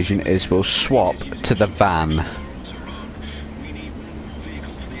occasion is we'll swap to the van.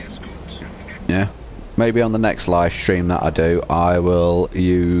 Yeah. Maybe on the next live stream that I do, I will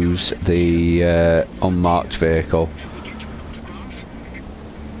use the unmarked vehicle.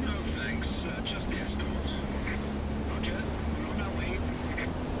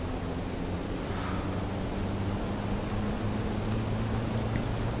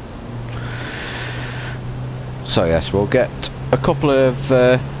 So yes, we'll get a couple of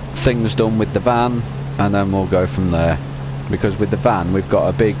things done with the van, and then we'll go from there. Because with the van, we've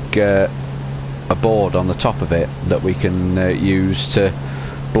got a big a board on the top of it that we can use to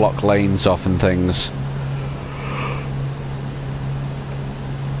block lanes off and things.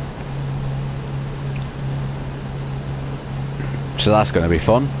 So that's going to be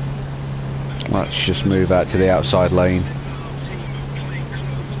fun. Let's just move out to the outside lane.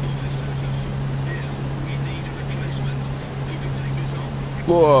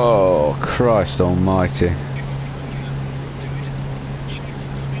 Whoa, Christ almighty.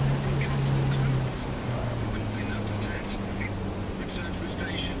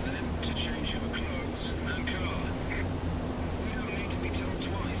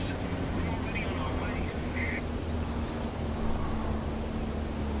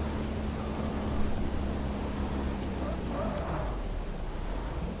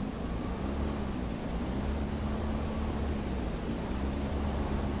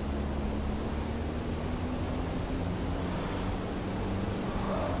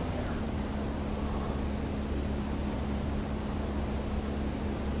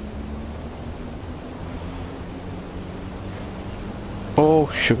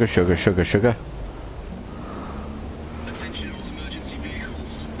 Oh, sugar, sugar, sugar, sugar. Attention all emergency vehicles.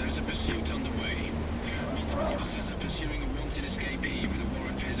 There's a pursuit underway. Multiple officers are pursuing a wanted escapee with a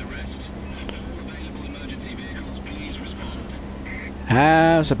warrant for his arrest. All available emergency vehicles, please respond.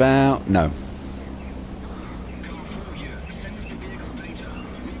 How's about... no. Car 4 here. Send us the vehicle data.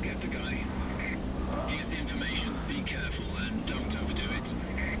 We'll get the guy. Here's the information. Be careful and don't overdo it.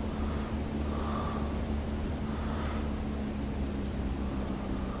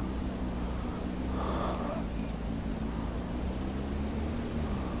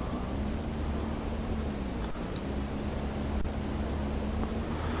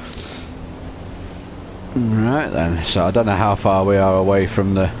 Right then, so I don't know how far we are away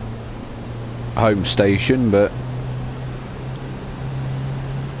from the home station, but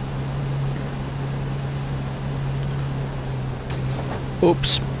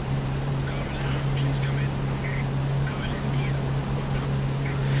oops.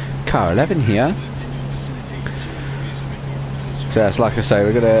 Car 11 here. So it's like I say,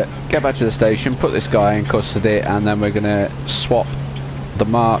 we're gonna get back to the station, put this guy in custody, and then we're gonna swap the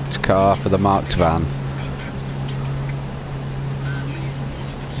marked car for the marked van.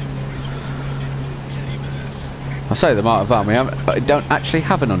 I say they might have van, but I don't actually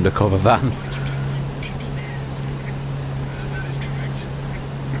have an undercover van.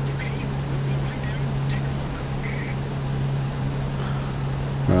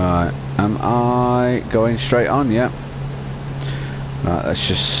 Right, am I going straight on? Yeah. Right, let's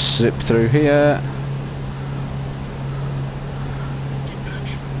just zip through here.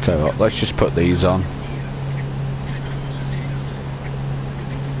 So what, let's just put these on.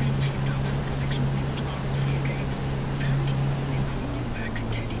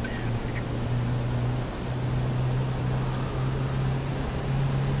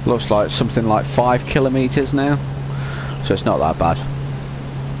 Looks like something like 5 kilometers now, so it's not that bad.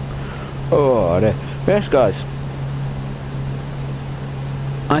 Oh, yes, guys.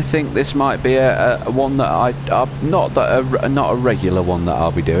 I think this might be a one that not a regular one that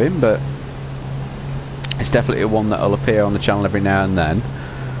I'll be doing, but it's definitely one that'll appear on the channel every now and then.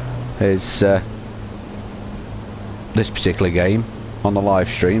 Is this particular game on the live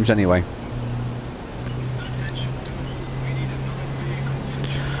streams anyway?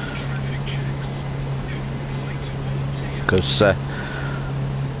 Because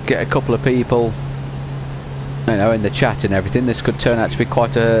get a couple of people, you know, in the chat and everything, this could turn out to be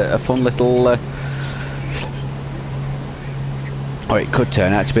quite a fun little or it could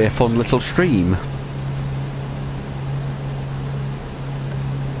turn out to be a fun little stream.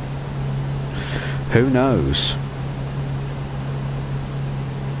 Who knows?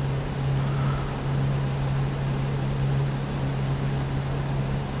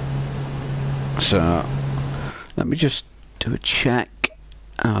 So let me just do a check.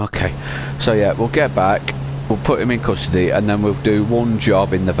 Oh, okay, so yeah, we'll get back, we'll put him in custody, and then we'll do one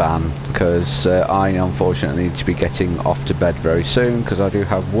job in the van, because I unfortunately need to be getting off to bed very soon, because I do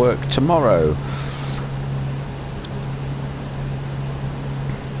have work tomorrow.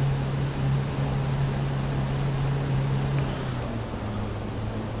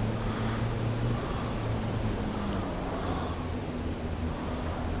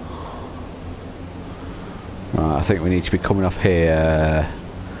 Right, I think we need to be coming off here.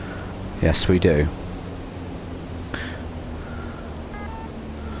 Yes, we do.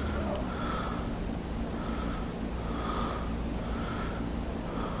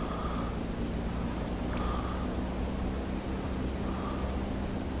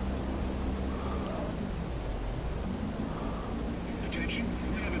 Attention,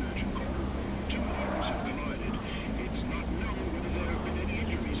 we have an urgent call. 2 lorries have collided. It's not known whether there have been any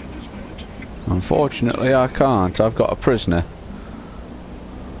injuries at this point. Unfortunately, I can't. I've got a prisoner.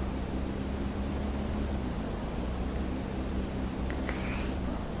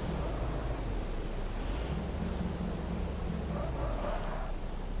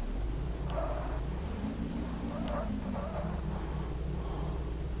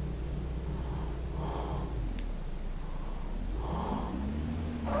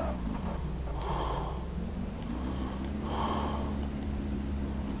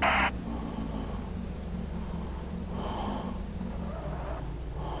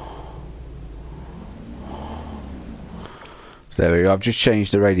 There we go, I've just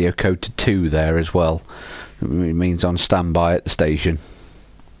changed the radio code to 2 there as well. It means on standby at the station.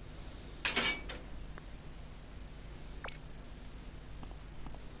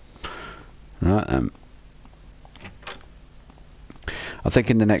 Right, I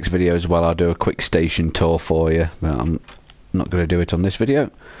think in the next video as well I'll do a quick station tour for you, but I'm not going to do it on this video.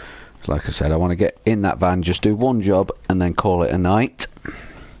 Like I said, I want to get in that van, just do one job and then call it a night.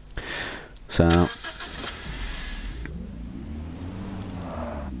 So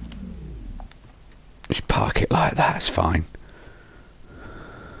just park it like that, it's fine.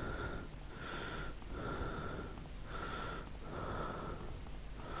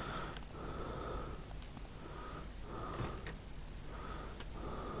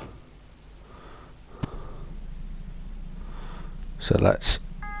 So let's,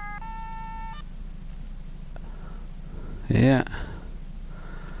 yeah,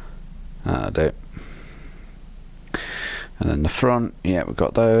 that'll do. And then the front, yeah, we've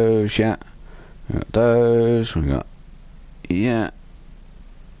got those, yeah. We got those, we got, yeah,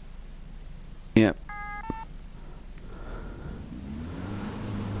 yep.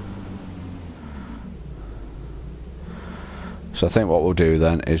 So I think what we'll do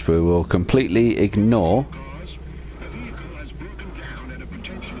then is we will completely ignore . A vehicle has broken down at a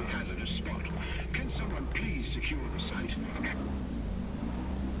potentially hazardous spot. Can someone please secure the site?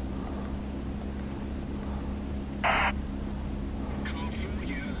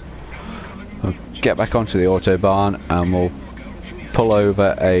 We'll get back onto the Autobahn and we'll pull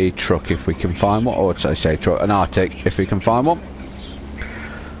over a truck if we can find one, or I say truck, an Arctic if we can find one.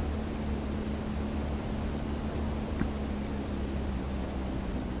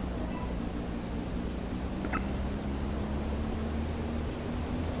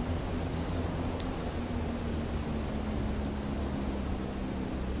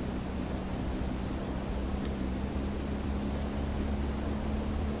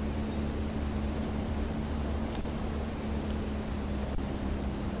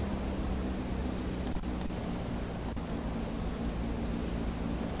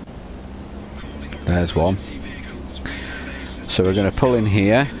 There's one. So we're going to pull in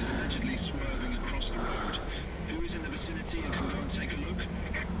here. Allegedly swerving across the road. Who is in the vicinity and can go and take a look?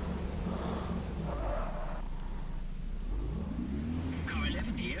 Car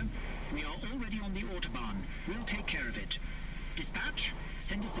 11 here. We are already on the Autobahn. We'll take care of it. Dispatch,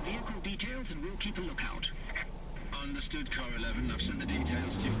 send us the vehicle details and we'll keep a lookout. Understood, Car 11. I've sent the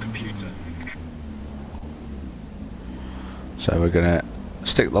details to your computer. So we're going to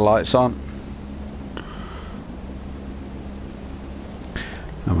stick the lights on.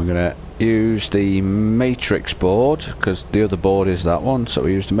 And we're going to use the matrix board, because the other board is that one, so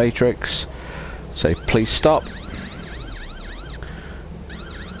we use the matrix. Say please stop.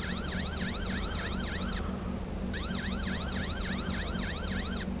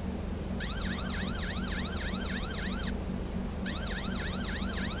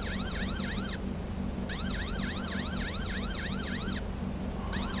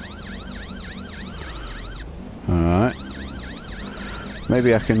 Alright.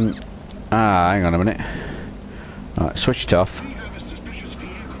 Maybe I can... hang on a minute. Alright, switch it off. We have a suspicious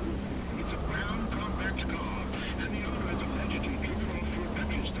vehicle. It's a brown compact car, and the owner has allegedly driven off for a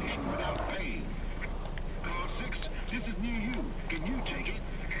petrol station without paying. Car 6, this is near you. Can you take it?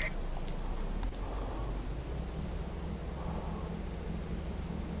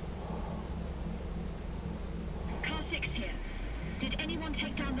 Car 6 here. Did anyone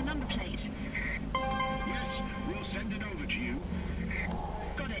take down the number plate? Yes, we'll send it over to you.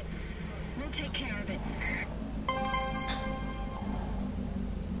 Got it. We'll take care of it.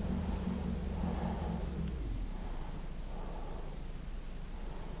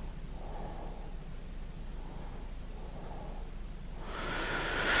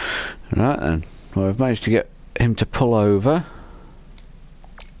 Right then. Well, I've managed to get him to pull over.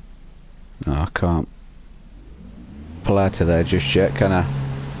 No, I can't pull out of there just yet, can I?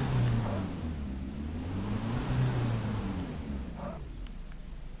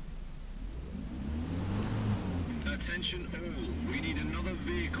 Attention all, we need another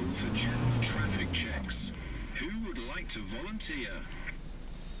vehicle for general traffic checks. Who would like to volunteer?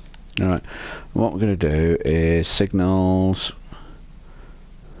 Alright, what we're going to do is signals.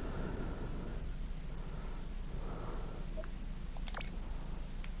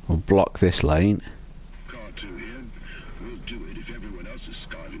 We'll block this lane. Car 2 here. We'll do it if everyone else is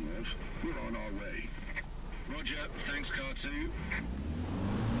skiving off. We're on our way. Roger, thanks, Car 2.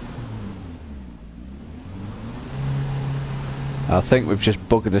 I think we've just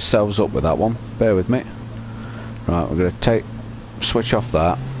buggered ourselves up with that one. Bear with me. Right, we're going to switch off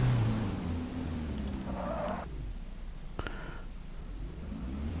that.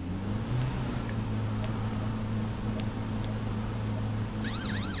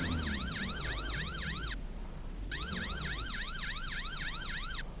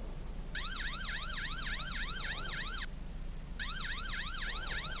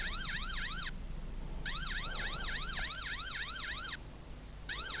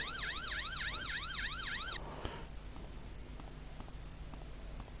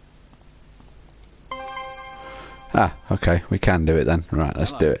 Ah, okay, we can do it then. Right,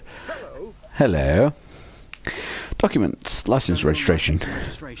 let's do it. Hello. Hello. Documents, license registration.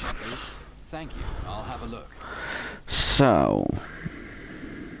 Registration, please. Thank you. I'll have a look. So,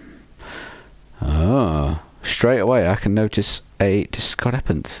 straight away I can notice a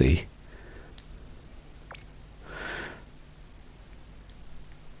discrepancy.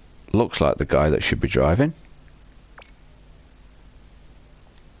 Looks like the guy that should be driving.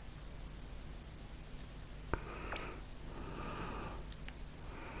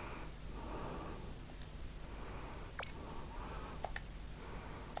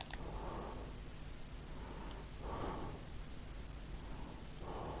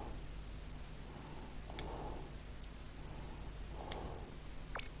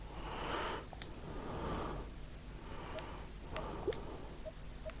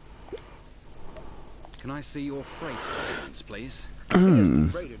 Can I see your freight documents, please? Here's the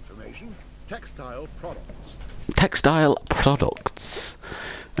freight information. Textile products. Textile products.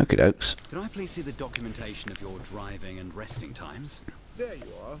 Okie dokes. Can I please see the documentation of your driving and resting times? There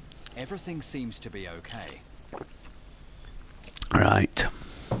you are. Everything seems to be okay. Right.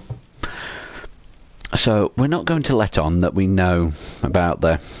 So we're not going to let on that we know about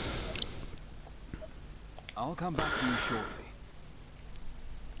I'll come back to you shortly.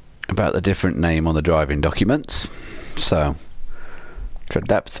 the different name on the driving documents. So, tread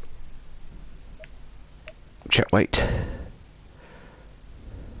depth, check weight,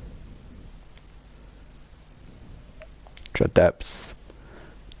 tread depth,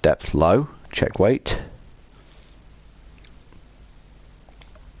 depth low, check weight,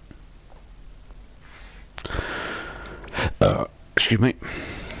 Excuse me.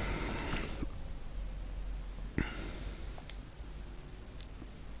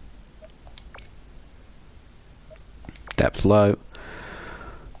 Depth low.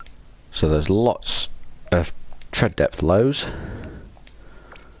 So there's lots of tread depth lows.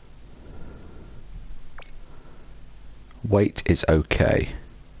 Weight is okay.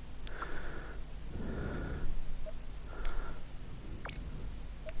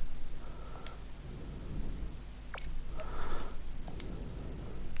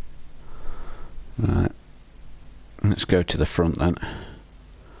 Right. Let's go to the front then.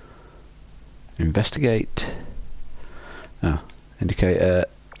 Investigate. Oh, indicator.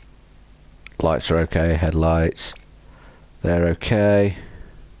 Lights are okay, headlights. They're okay.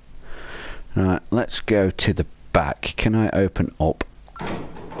 Right, let's go to the back. Can I open up?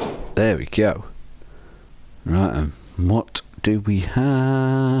 There we go. Right, what do we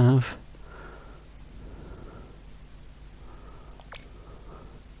have?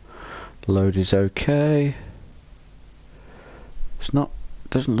 Load is okay. It's not,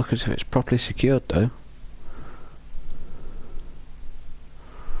 doesn't look as if it's properly secured though.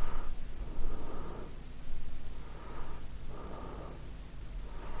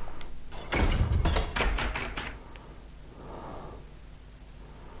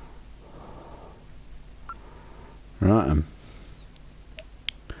 Right,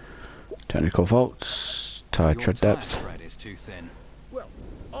 technical faults, tyre tread depth. Tread is too thin. Well,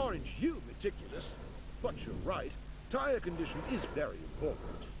 aren't you meticulous? But you're right. Tire condition is very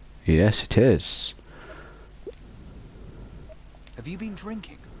important. Yes, it is. Have you been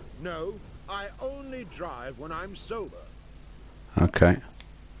drinking? No, I only drive when I'm sober. Okay.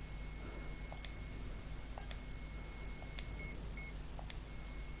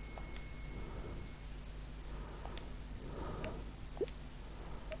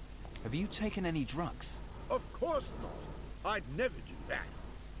 Have you taken any drugs? Of course not. I'd never do that.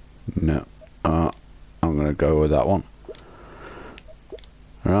 No. I'm going to go with that one.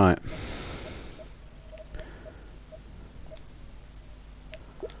 Right.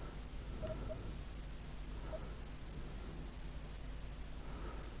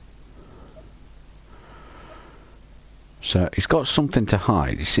 So he's got something to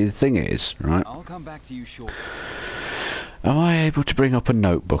hide. You see, the thing is, right? I'll come back to you shortly. Am I able to bring up a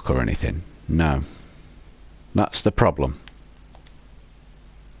notebook or anything? No. That's the problem.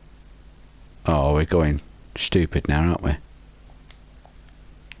 Oh, we're going stupid now, aren't we?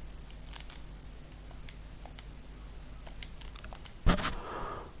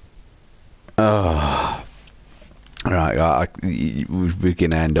 Oh. Right, we're going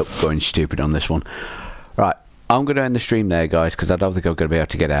to end up going stupid on this one. Right, I'm going to end the stream there, guys, because I don't think I'm going to be able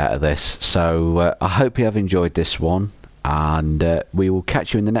to get out of this. So, I hope you have enjoyed this one. And we will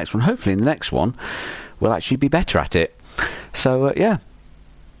catch you in the next one. Hopefully in the next one we'll actually be better at it. So yeah,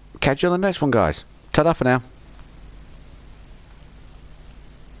 catch you on the next one, guys. Ta-da for now.